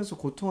마음을 찢으면서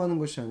고통하는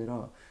것이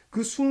아니라,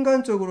 그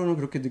순간적으로는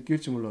그렇게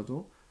느낄지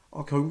몰라도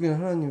결국에는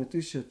하나님의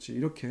뜻이었지,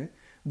 이렇게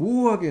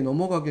모호하게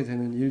넘어가게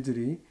되는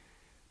일들이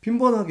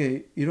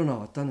빈번하게 일어나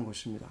왔다는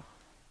것입니다.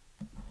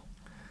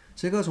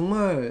 제가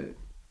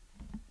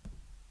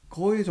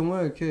거의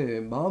정말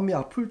이렇게 마음이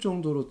아플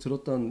정도로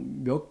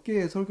들었던 몇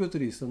개의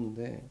설교들이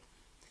있었는데,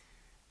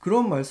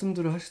 그런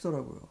말씀들을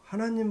하시더라고요.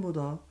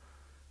 하나님보다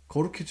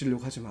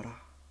거룩해지려고 하지 마라,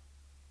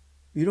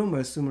 이런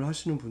말씀을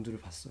하시는 분들을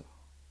봤어요.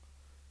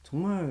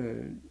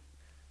 정말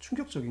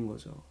충격적인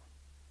거죠.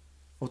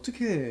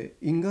 어떻게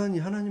인간이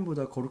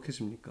하나님보다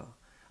거룩해집니까?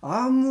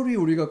 아무리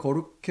우리가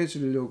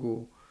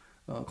거룩해지려고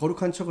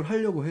거룩한 척을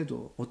하려고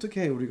해도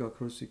어떻게 우리가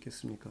그럴 수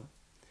있겠습니까?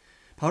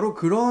 바로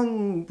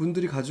그런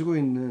분들이 가지고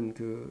있는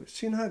그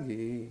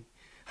신학이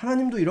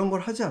하나님도 이런 걸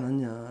하지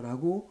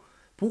않았냐라고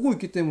보고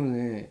있기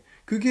때문에,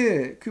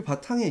 그게 그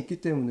바탕에 있기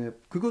때문에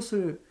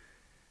그것을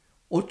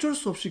어쩔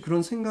수 없이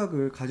그런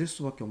생각을 가질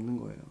수밖에 없는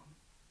거예요.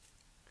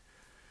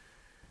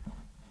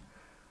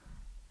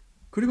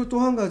 그리고 또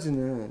한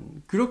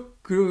가지는,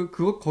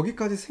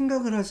 거기까지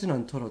생각을 하진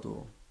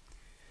않더라도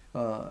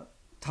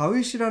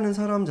다윗이라는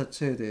사람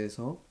자체에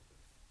대해서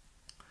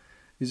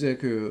이제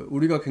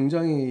우리가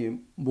굉장히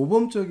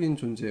모범적인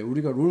존재,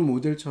 우리가 롤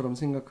모델처럼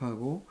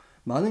생각하고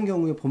많은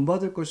경우에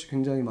본받을 것이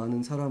굉장히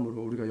많은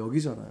사람으로 우리가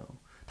여기잖아요.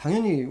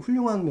 당연히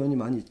훌륭한 면이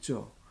많이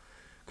있죠.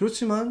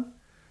 그렇지만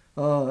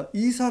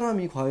이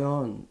사람이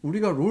과연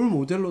우리가 롤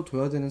모델로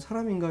둬야 되는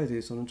사람인가에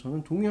대해서는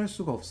저는 동의할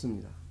수가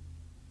없습니다.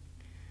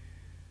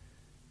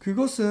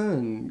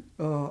 그것은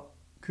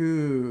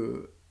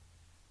그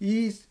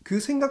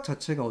생각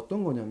자체가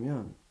어떤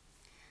거냐면,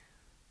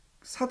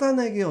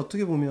 사단에게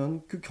어떻게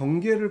보면 그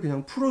경계를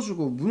그냥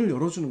풀어주고 문을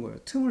열어주는 거예요.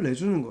 틈을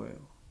내주는 거예요.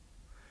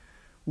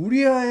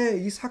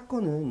 우리아의 이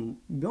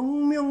사건은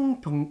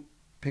명명백백하게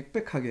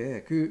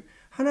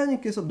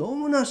하나님께서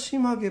너무나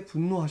심하게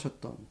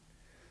분노하셨던,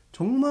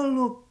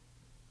 정말로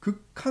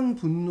극한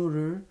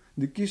분노를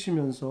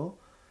느끼시면서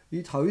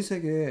이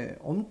다윗에게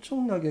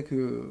엄청나게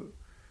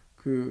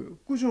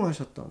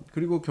꾸중하셨던,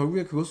 그리고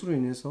결국에 그것으로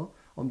인해서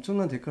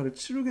엄청난 대가를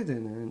치르게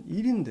되는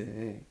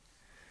일인데,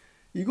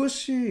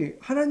 이것이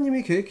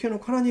하나님이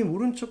계획해놓고 하나님이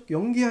모른 척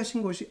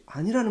연기하신 것이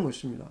아니라는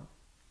것입니다.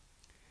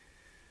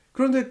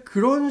 그런데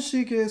그런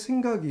식의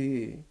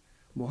생각이,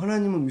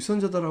 하나님은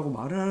위선자다라고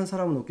말을 하는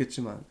사람은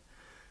없겠지만,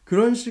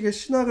 그런 식의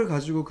신학을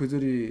가지고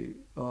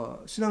그들이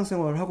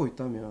신앙생활을 하고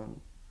있다면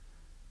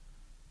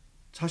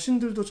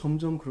자신들도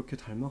점점 그렇게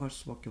닮아갈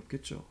수밖에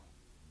없겠죠.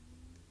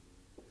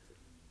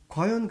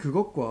 과연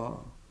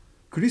그것과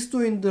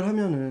그리스도인들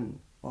하면은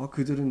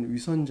그들은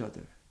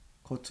위선자들,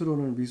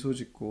 겉으로는 미소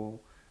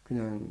짓고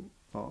그냥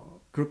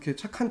그렇게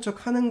착한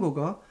척 하는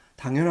거가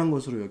당연한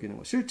것으로 여기는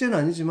것, 실제는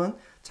아니지만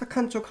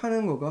착한 척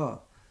하는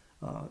거가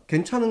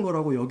괜찮은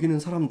거라고 여기는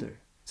사람들,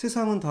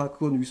 세상은 다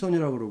그건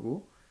위선이라고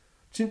그러고,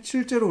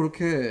 실제로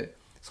그렇게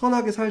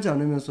선하게 살지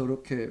않으면서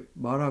그렇게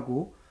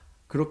말하고,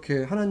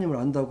 그렇게 하나님을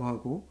안다고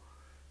하고,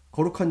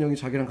 거룩한 영이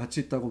자기랑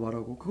같이 있다고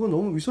말하고 그거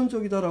너무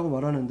위선적이다라고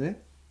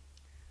말하는데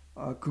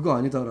그거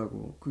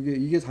아니다라고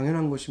이게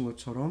당연한 것인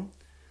것처럼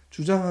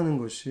주장하는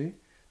것이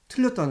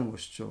틀렸다는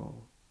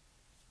것이죠.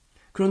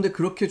 그런데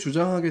그렇게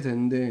주장하게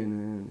된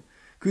데에는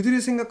그들이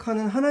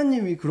생각하는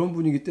하나님이 그런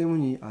분이기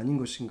때문이 아닌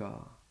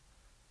것인가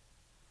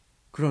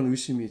그런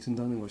의심이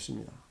든다는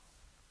것입니다.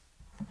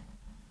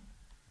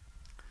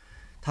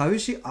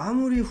 다윗이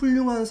아무리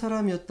훌륭한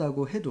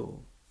사람이었다고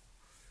해도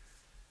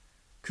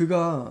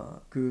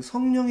그가 그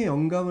성령의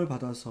영감을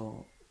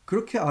받아서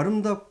그렇게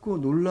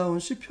아름답고 놀라운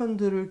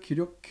시편들을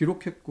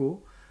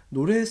기록했고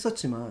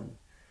노래했었지만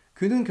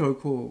그는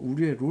결코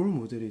우리의 롤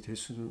모델이 될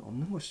수는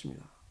없는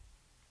것입니다.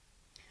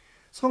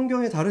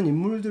 성경의 다른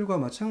인물들과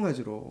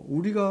마찬가지로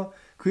우리가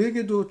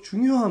그에게도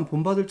중요한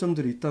본받을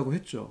점들이 있다고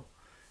했죠.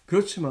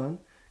 그렇지만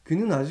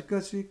그는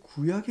아직까지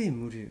구약의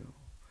인물이에요.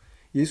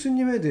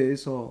 예수님에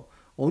대해서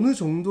어느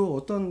정도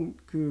어떤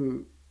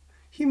그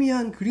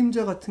희미한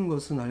그림자 같은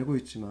것은 알고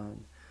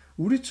있지만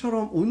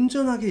우리처럼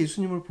온전하게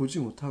예수님을 보지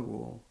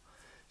못하고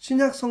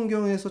신약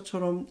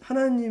성경에서처럼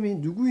하나님이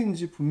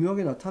누구인지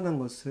분명하게 나타난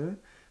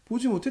것을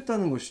보지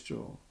못했다는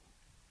것이죠.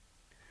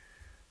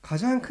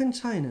 가장 큰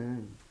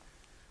차이는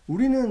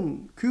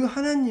우리는 그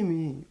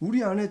하나님이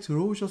우리 안에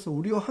들어오셔서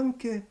우리와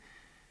함께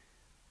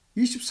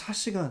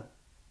 24시간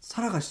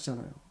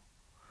살아가시잖아요.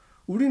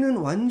 우리는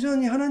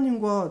완전히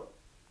하나님과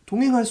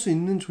동행할 수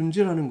있는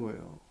존재라는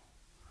거예요.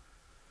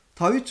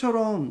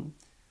 다윗처럼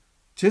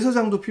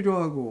제사장도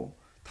필요하고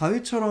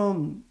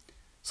다윗처럼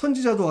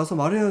선지자도 와서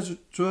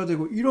말해줘야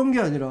되고 이런 게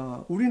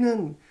아니라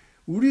우리는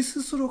우리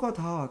스스로가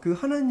다 그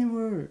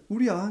하나님을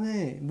우리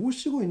안에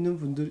모시고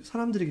있는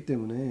사람들이기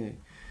때문에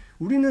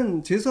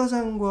우리는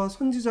제사장과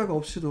선지자가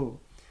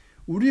없이도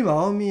우리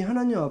마음이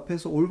하나님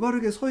앞에서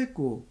올바르게 서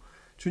있고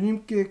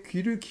주님께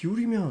귀를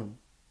기울이면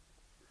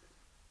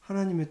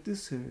하나님의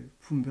뜻을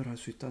분별할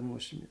수 있다는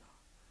것입니다.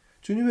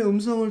 주님의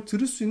음성을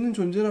들을 수 있는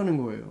존재라는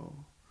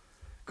거예요.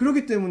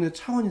 그렇기 때문에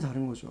차원이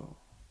다른 거죠.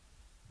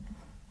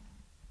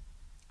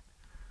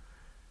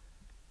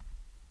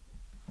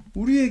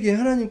 우리에게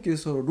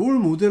하나님께서 롤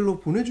모델로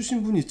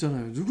보내주신 분이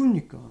있잖아요.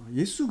 누굽니까?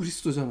 예수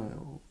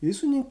그리스도잖아요.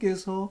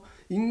 예수님께서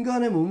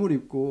인간의 몸을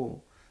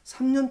입고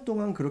 3년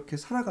동안 그렇게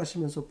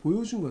살아가시면서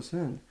보여준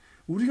것은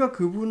우리가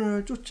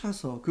그분을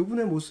쫓아서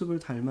그분의 모습을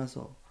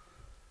닮아서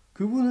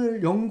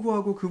그분을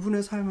연구하고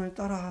그분의 삶을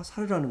따라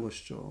살으라는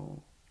것이죠.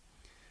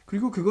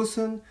 그리고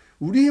그것은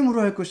우리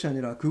힘으로 할 것이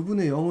아니라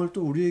그분의 영을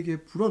또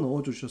우리에게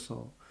불어넣어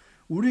주셔서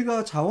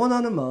우리가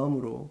자원하는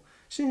마음으로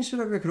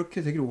신실하게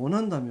그렇게 되길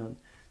원한다면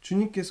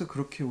주님께서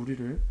그렇게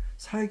우리를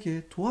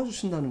살게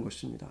도와주신다는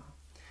것입니다.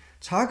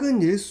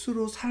 작은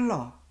예수로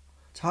살라,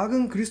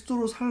 작은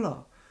그리스도로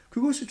살라,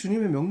 그것이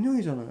주님의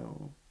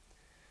명령이잖아요.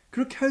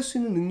 그렇게 할 수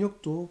있는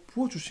능력도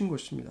부어주신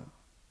것입니다.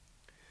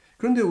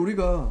 그런데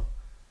우리가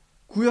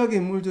구약의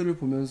인물들을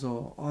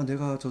보면서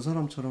내가 저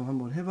사람처럼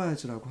한번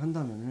해봐야지라고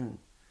한다면은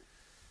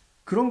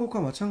그런 것과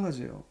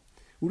마찬가지예요.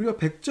 우리가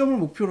 100점을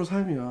목표로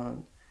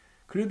살면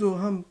그래도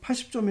한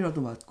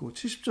 80점이라도 맞고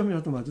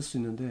 70점이라도 맞을 수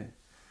있는데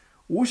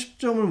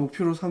 50점을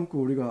목표로 삼고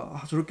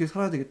우리가 저렇게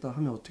살아야 되겠다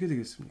하면 어떻게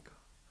되겠습니까?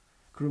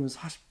 그러면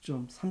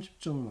 40점,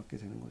 30점을 맞게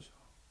되는 거죠.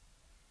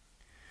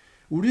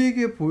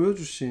 우리에게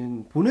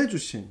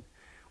보내주신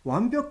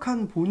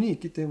완벽한 본이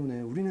있기 때문에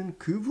우리는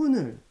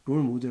그분을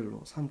롤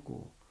모델로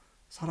삼고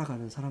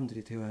살아가는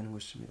사람들이 되어야 하는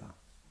것입니다.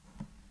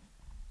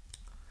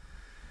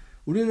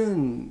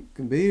 우리는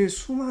매일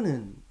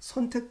수많은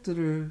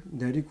선택들을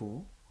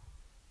내리고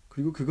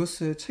그리고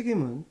그것의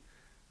책임은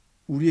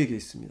우리에게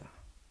있습니다.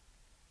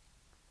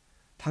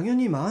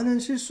 당연히 많은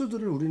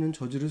실수들을 우리는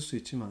저지를 수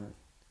있지만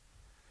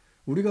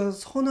우리가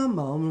선한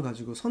마음을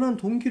가지고 선한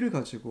동기를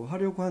가지고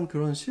하려고 한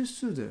그런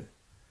실수들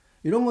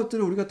이런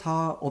것들을 우리가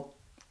다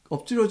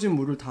엎질러진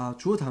물을 다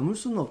주워 담을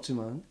수는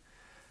없지만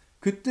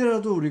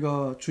그때라도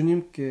우리가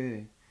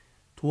주님께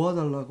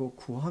도와달라고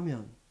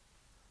구하면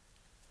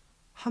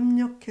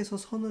합력해서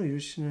선을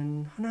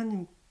이루시는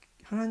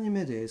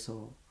하나님에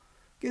대해서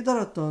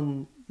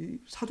깨달았던 이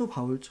사도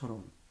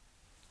바울처럼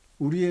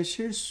우리의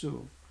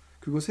실수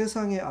그리고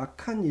세상의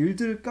악한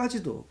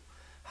일들까지도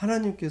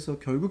하나님께서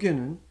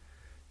결국에는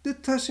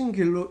뜻하신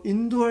길로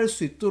인도할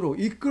수 있도록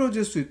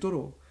이끌어질 수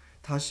있도록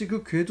다시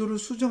그 궤도를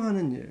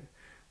수정하는 일,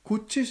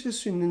 고치실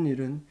수 있는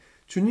일은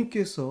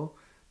주님께서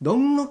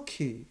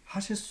넉넉히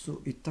하실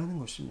수 있다는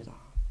것입니다.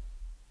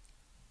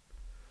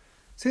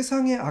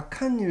 세상의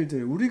악한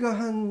일들, 우리가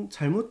한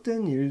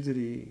잘못된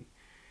일들이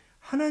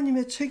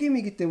하나님의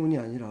책임이기 때문이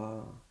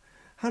아니라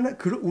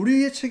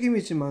우리의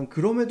책임이지만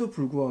그럼에도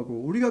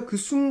불구하고 우리가 그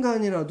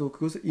순간이라도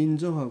그것을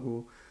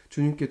인정하고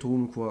주님께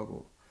도움을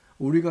구하고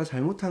우리가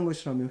잘못한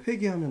것이라면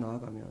회개하며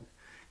나아가면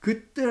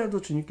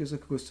그때라도 주님께서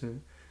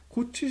그것을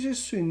고치실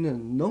수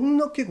있는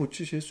넉넉히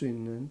고치실 수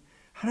있는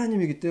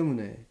하나님이기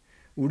때문에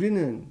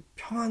우리는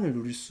평안을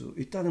누릴 수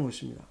있다는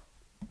것입니다.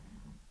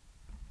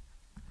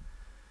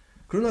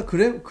 그러나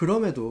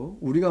그럼에도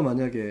우리가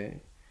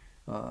만약에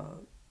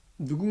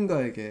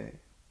누군가에게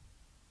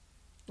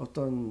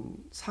어떤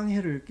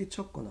상해를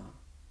끼쳤거나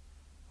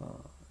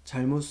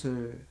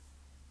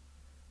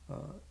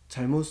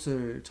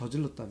잘못을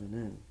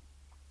저질렀다면은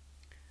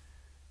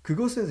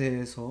그것에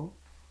대해서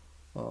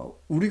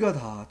우리가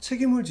다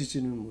책임을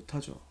지지는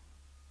못하죠.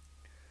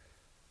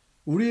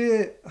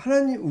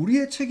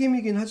 우리의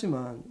책임이긴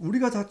하지만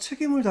우리가 다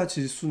책임을 다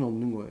질 수는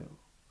없는 거예요.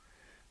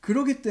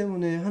 그렇기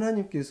때문에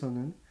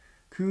하나님께서는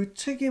그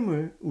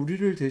책임을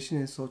우리를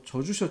대신해서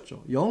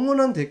져주셨죠.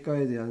 영원한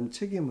대가에 대한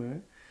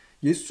책임을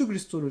예수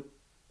그리스도를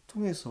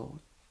통해서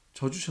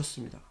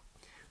져주셨습니다.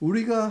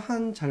 우리가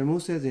한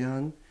잘못에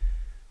대한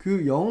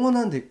그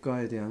영원한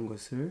대가에 대한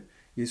것을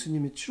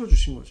예수님이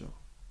치러주신 거죠.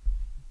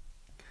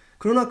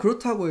 그러나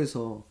그렇다고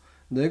해서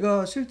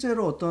내가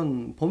실제로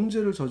어떤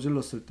범죄를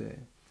저질렀을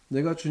때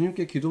내가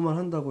주님께 기도만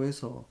한다고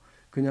해서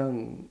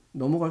그냥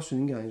넘어갈 수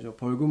있는 게 아니죠.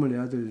 벌금을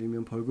내야 될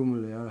일이면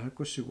벌금을 내야 할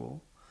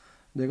것이고,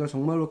 내가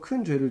정말로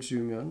큰 죄를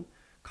지으면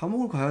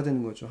감옥을 가야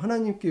되는 거죠.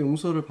 하나님께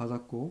용서를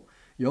받았고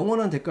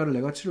영원한 대가를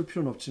내가 치를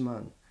필요는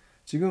없지만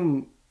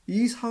지금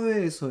이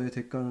사회에서의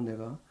대가는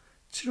내가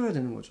치러야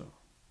되는 거죠.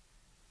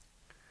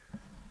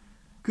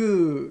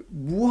 그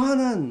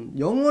무한한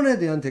영원에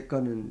대한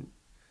대가는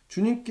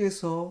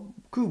주님께서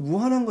그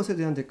무한한 것에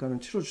대한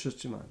대가는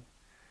치러주셨지만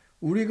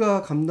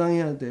우리가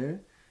감당해야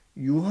될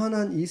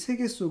유한한 이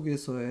세계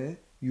속에서의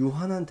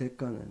유한한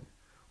대가는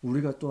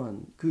우리가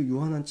또한 그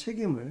유한한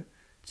책임을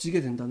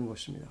지게 된다는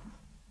것입니다.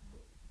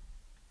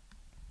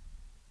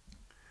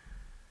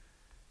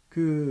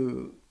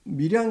 그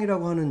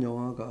밀양이라고 하는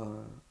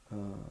영화가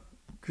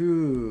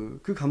그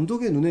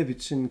감독의 눈에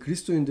비친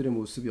그리스도인들의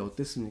모습이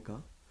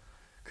어땠습니까?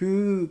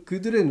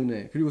 그들의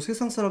눈에, 그리고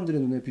세상 사람들의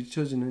눈에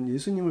비춰지는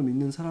예수님을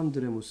믿는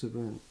사람들의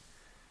모습은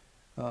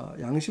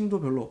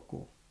양심도 별로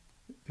없고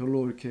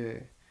별로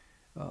이렇게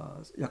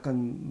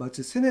약간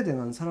마치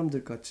세뇌당한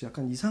사람들 같이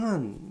약간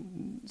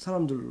이상한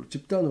사람들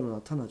집단으로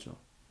나타나죠.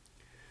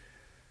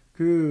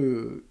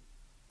 그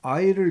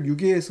아이를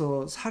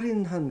유괴해서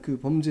살인한 그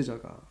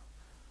범죄자가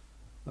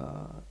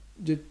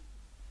이제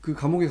그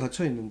감옥에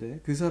갇혀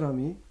있는데 그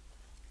사람이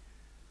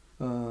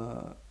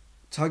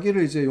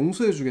자기를 이제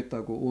용서해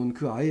주겠다고 온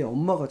그 아이의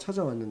엄마가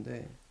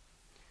찾아왔는데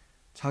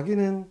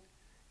자기는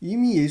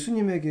이미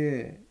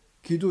예수님에게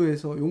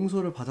기도해서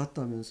용서를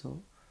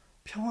받았다면서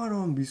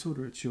평화로운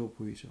미소를 지어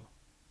보이죠.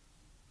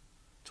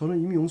 저는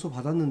이미 용서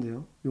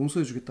받았는데요.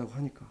 용서해 주겠다고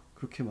하니까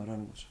그렇게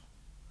말하는 거죠.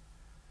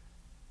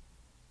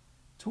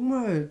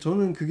 정말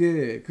저는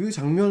그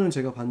장면을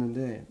제가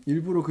봤는데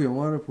일부러 그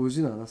영화를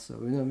보지는 않았어요.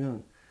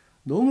 왜냐하면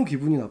너무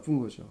기분이 나쁜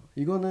거죠.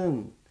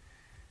 이거는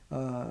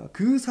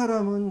그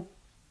사람은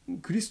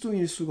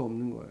그리스도인일 수가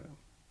없는 거예요.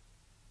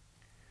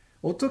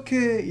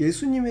 어떻게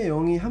예수님의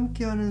영이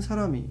함께하는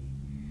사람이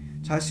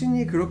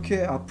자신이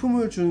그렇게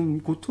아픔을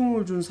준,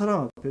 고통을 준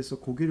사람 앞에서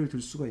고개를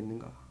들 수가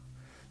있는가?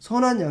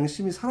 선한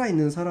양심이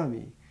살아있는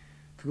사람이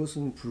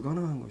그것은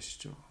불가능한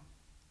것이죠.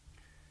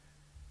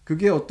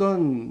 그게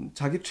어떤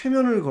자기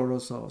최면을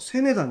걸어서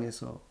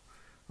세뇌당해서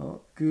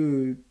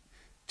그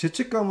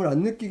죄책감을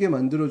안 느끼게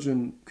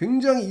만들어준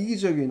굉장히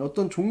이기적인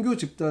어떤 종교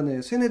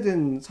집단에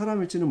세뇌된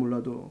사람일지는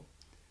몰라도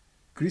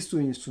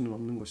그리스도인일 수는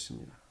없는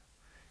것입니다.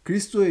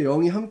 그리스도의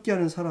영이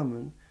함께하는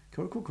사람은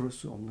결코 그럴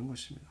수 없는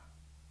것입니다.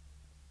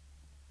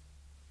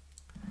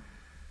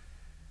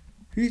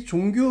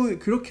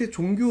 그렇게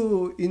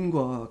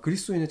종교인과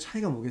그리스도인의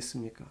차이가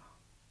뭐겠습니까?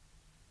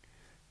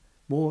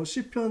 뭐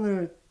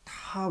시편을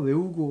다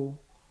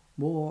외우고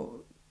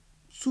뭐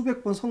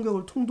수백 번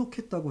성경을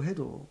통독했다고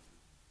해도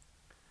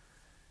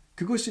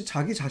그것이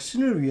자기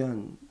자신을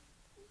위한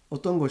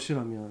어떤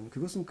것이라면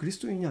그것은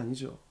그리스도인이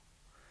아니죠.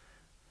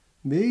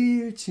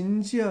 매일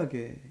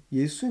진지하게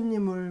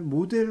예수님을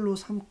모델로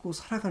삼고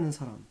살아가는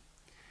사람,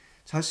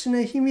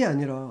 자신의 힘이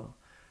아니라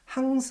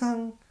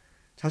항상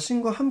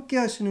자신과 함께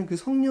하시는 그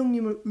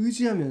성령님을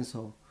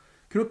의지하면서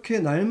그렇게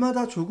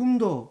날마다 조금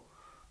더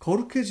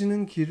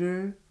거룩해지는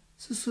길을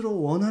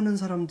스스로 원하는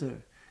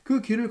사람들,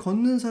 그 길을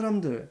걷는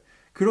사람들,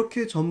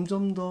 그렇게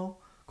점점 더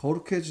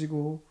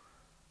거룩해지고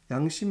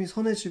양심이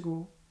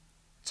선해지고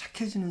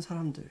착해지는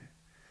사람들,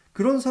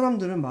 그런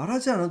사람들은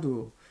말하지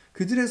않아도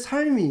그들의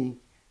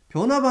삶이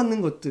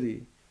변화받는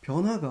것들이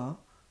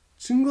변화가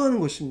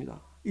증거하는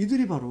것입니다.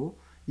 이들이 바로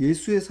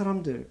예수의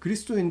사람들,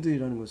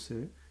 그리스도인들이라는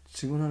것을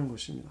증언하는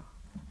것입니다.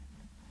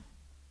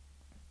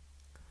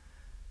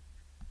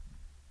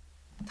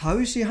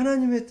 다윗이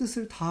하나님의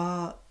뜻을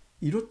다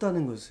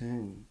이뤘다는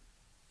것은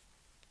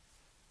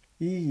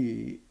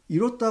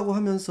이뤘다고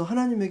하면서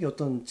하나님에게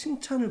어떤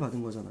칭찬을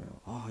받은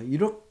거잖아요.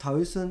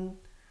 다윗은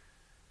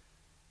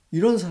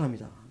이런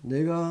사람이다.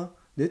 내가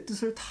내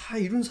뜻을 다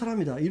이룬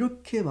사람이다.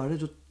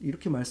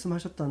 이렇게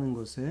말씀하셨다는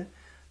것에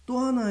또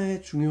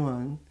하나의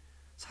중요한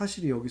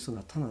사실이 여기서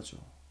나타나죠.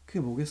 그게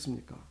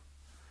뭐겠습니까?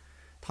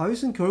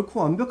 다윗은 결코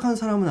완벽한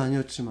사람은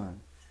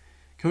아니었지만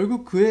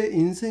결국 그의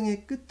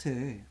인생의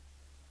끝에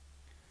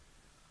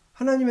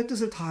하나님의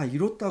뜻을 다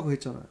이뤘다고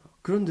했잖아요.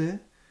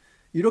 그런데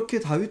이렇게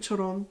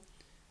다윗처럼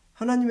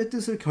하나님의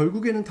뜻을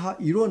결국에는 다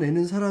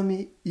이뤄내는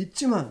사람이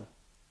있지만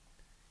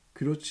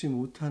그렇지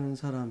못하는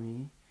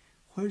사람이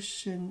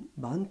훨씬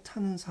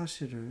많다는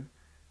사실을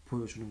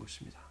보여주는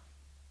것입니다.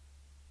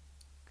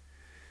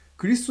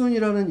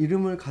 그리스도인이라는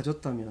이름을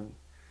가졌다면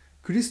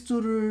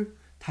그리스도를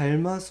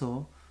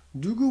닮아서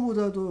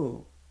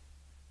누구보다도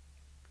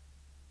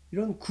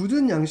이런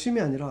굳은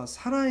양심이 아니라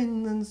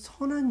살아있는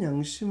선한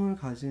양심을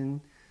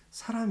가진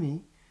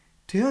사람이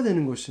돼야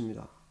되는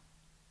것입니다.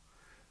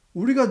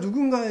 우리가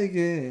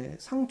누군가에게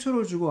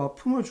상처를 주고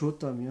아픔을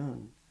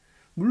주었다면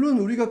물론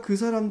우리가 그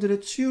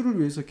사람들의 치유를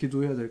위해서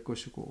기도해야 될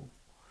것이고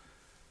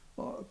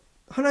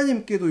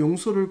하나님께도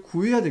용서를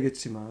구해야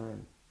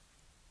되겠지만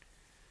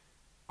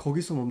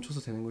거기서 멈춰서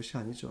되는 것이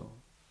아니죠.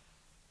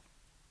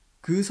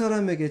 그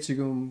사람에게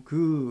지금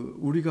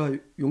우리가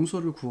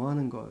용서를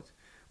구하는 것,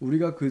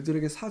 우리가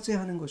그들에게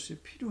사죄하는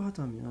것이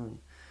필요하다면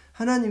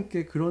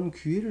하나님께 그런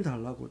기회를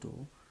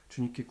달라고도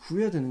주님께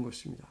구해야 되는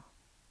것입니다.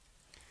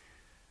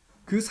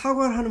 그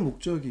사과를 하는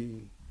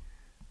목적이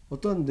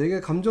어떤 내게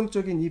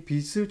감정적인 이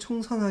빚을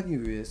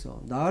청산하기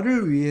위해서,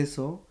 나를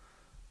위해서,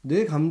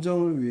 내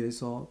감정을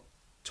위해서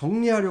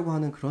정리하려고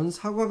하는 그런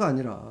사과가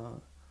아니라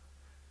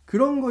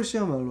그런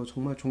것이야말로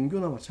정말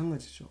종교나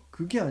마찬가지죠.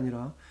 그게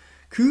아니라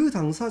그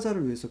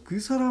당사자를 위해서, 그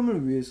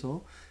사람을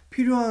위해서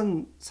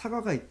필요한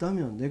사과가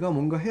있다면, 내가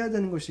뭔가 해야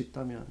되는 것이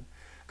있다면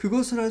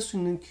그것을 할 수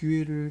있는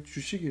기회를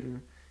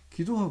주시기를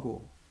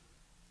기도하고,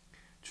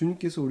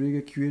 주님께서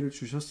우리에게 기회를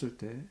주셨을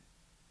때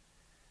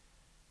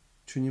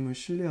주님을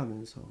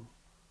신뢰하면서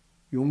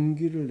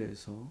용기를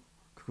내서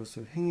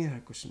그것을 행해야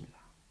할 것입니다.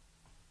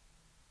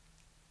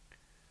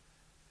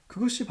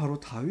 그것이 바로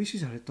다윗이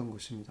잘했던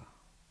것입니다.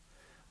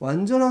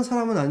 완전한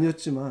사람은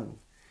아니었지만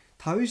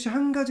다윗이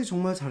한 가지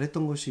정말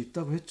잘했던 것이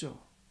있다고 했죠.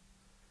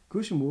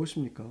 그것이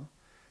무엇입니까?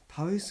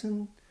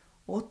 다윗은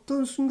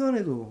어떤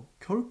순간에도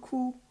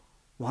결코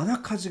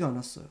완악하지가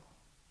않았어요.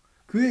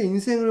 그의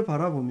인생을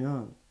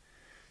바라보면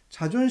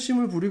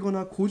자존심을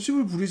부리거나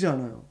고집을 부리지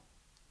않아요.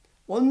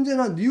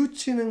 언제나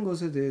뉘우치는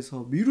것에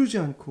대해서 미루지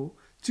않고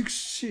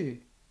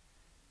즉시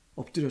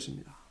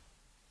엎드려집니다.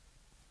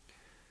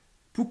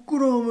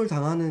 부끄러움을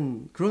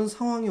당하는 그런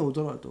상황이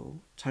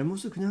오더라도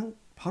잘못을 그냥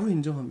바로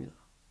인정합니다.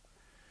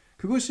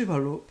 그것이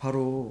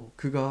바로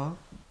그가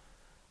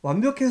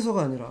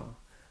완벽해서가 아니라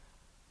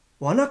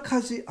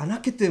완악하지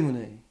않았기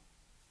때문에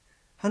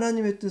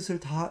하나님의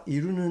뜻을 다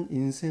이루는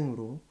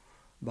인생으로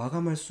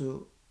마감할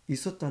수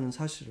있었다는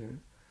사실을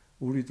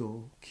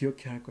우리도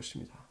기억해야 할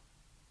것입니다.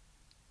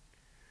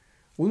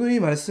 오늘 이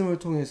말씀을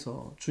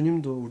통해서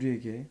주님도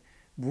우리에게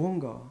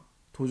무언가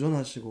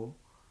도전하시고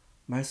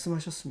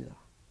말씀하셨습니다.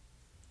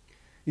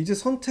 이제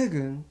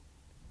선택은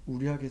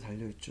우리에게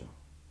달려있죠.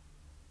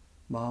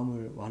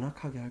 마음을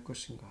완악하게 할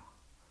것인가,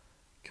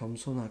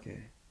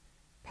 겸손하게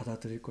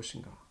받아들일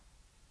것인가,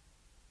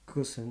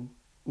 그것은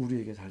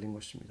우리에게 달린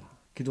것입니다.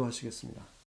 기도하시겠습니다.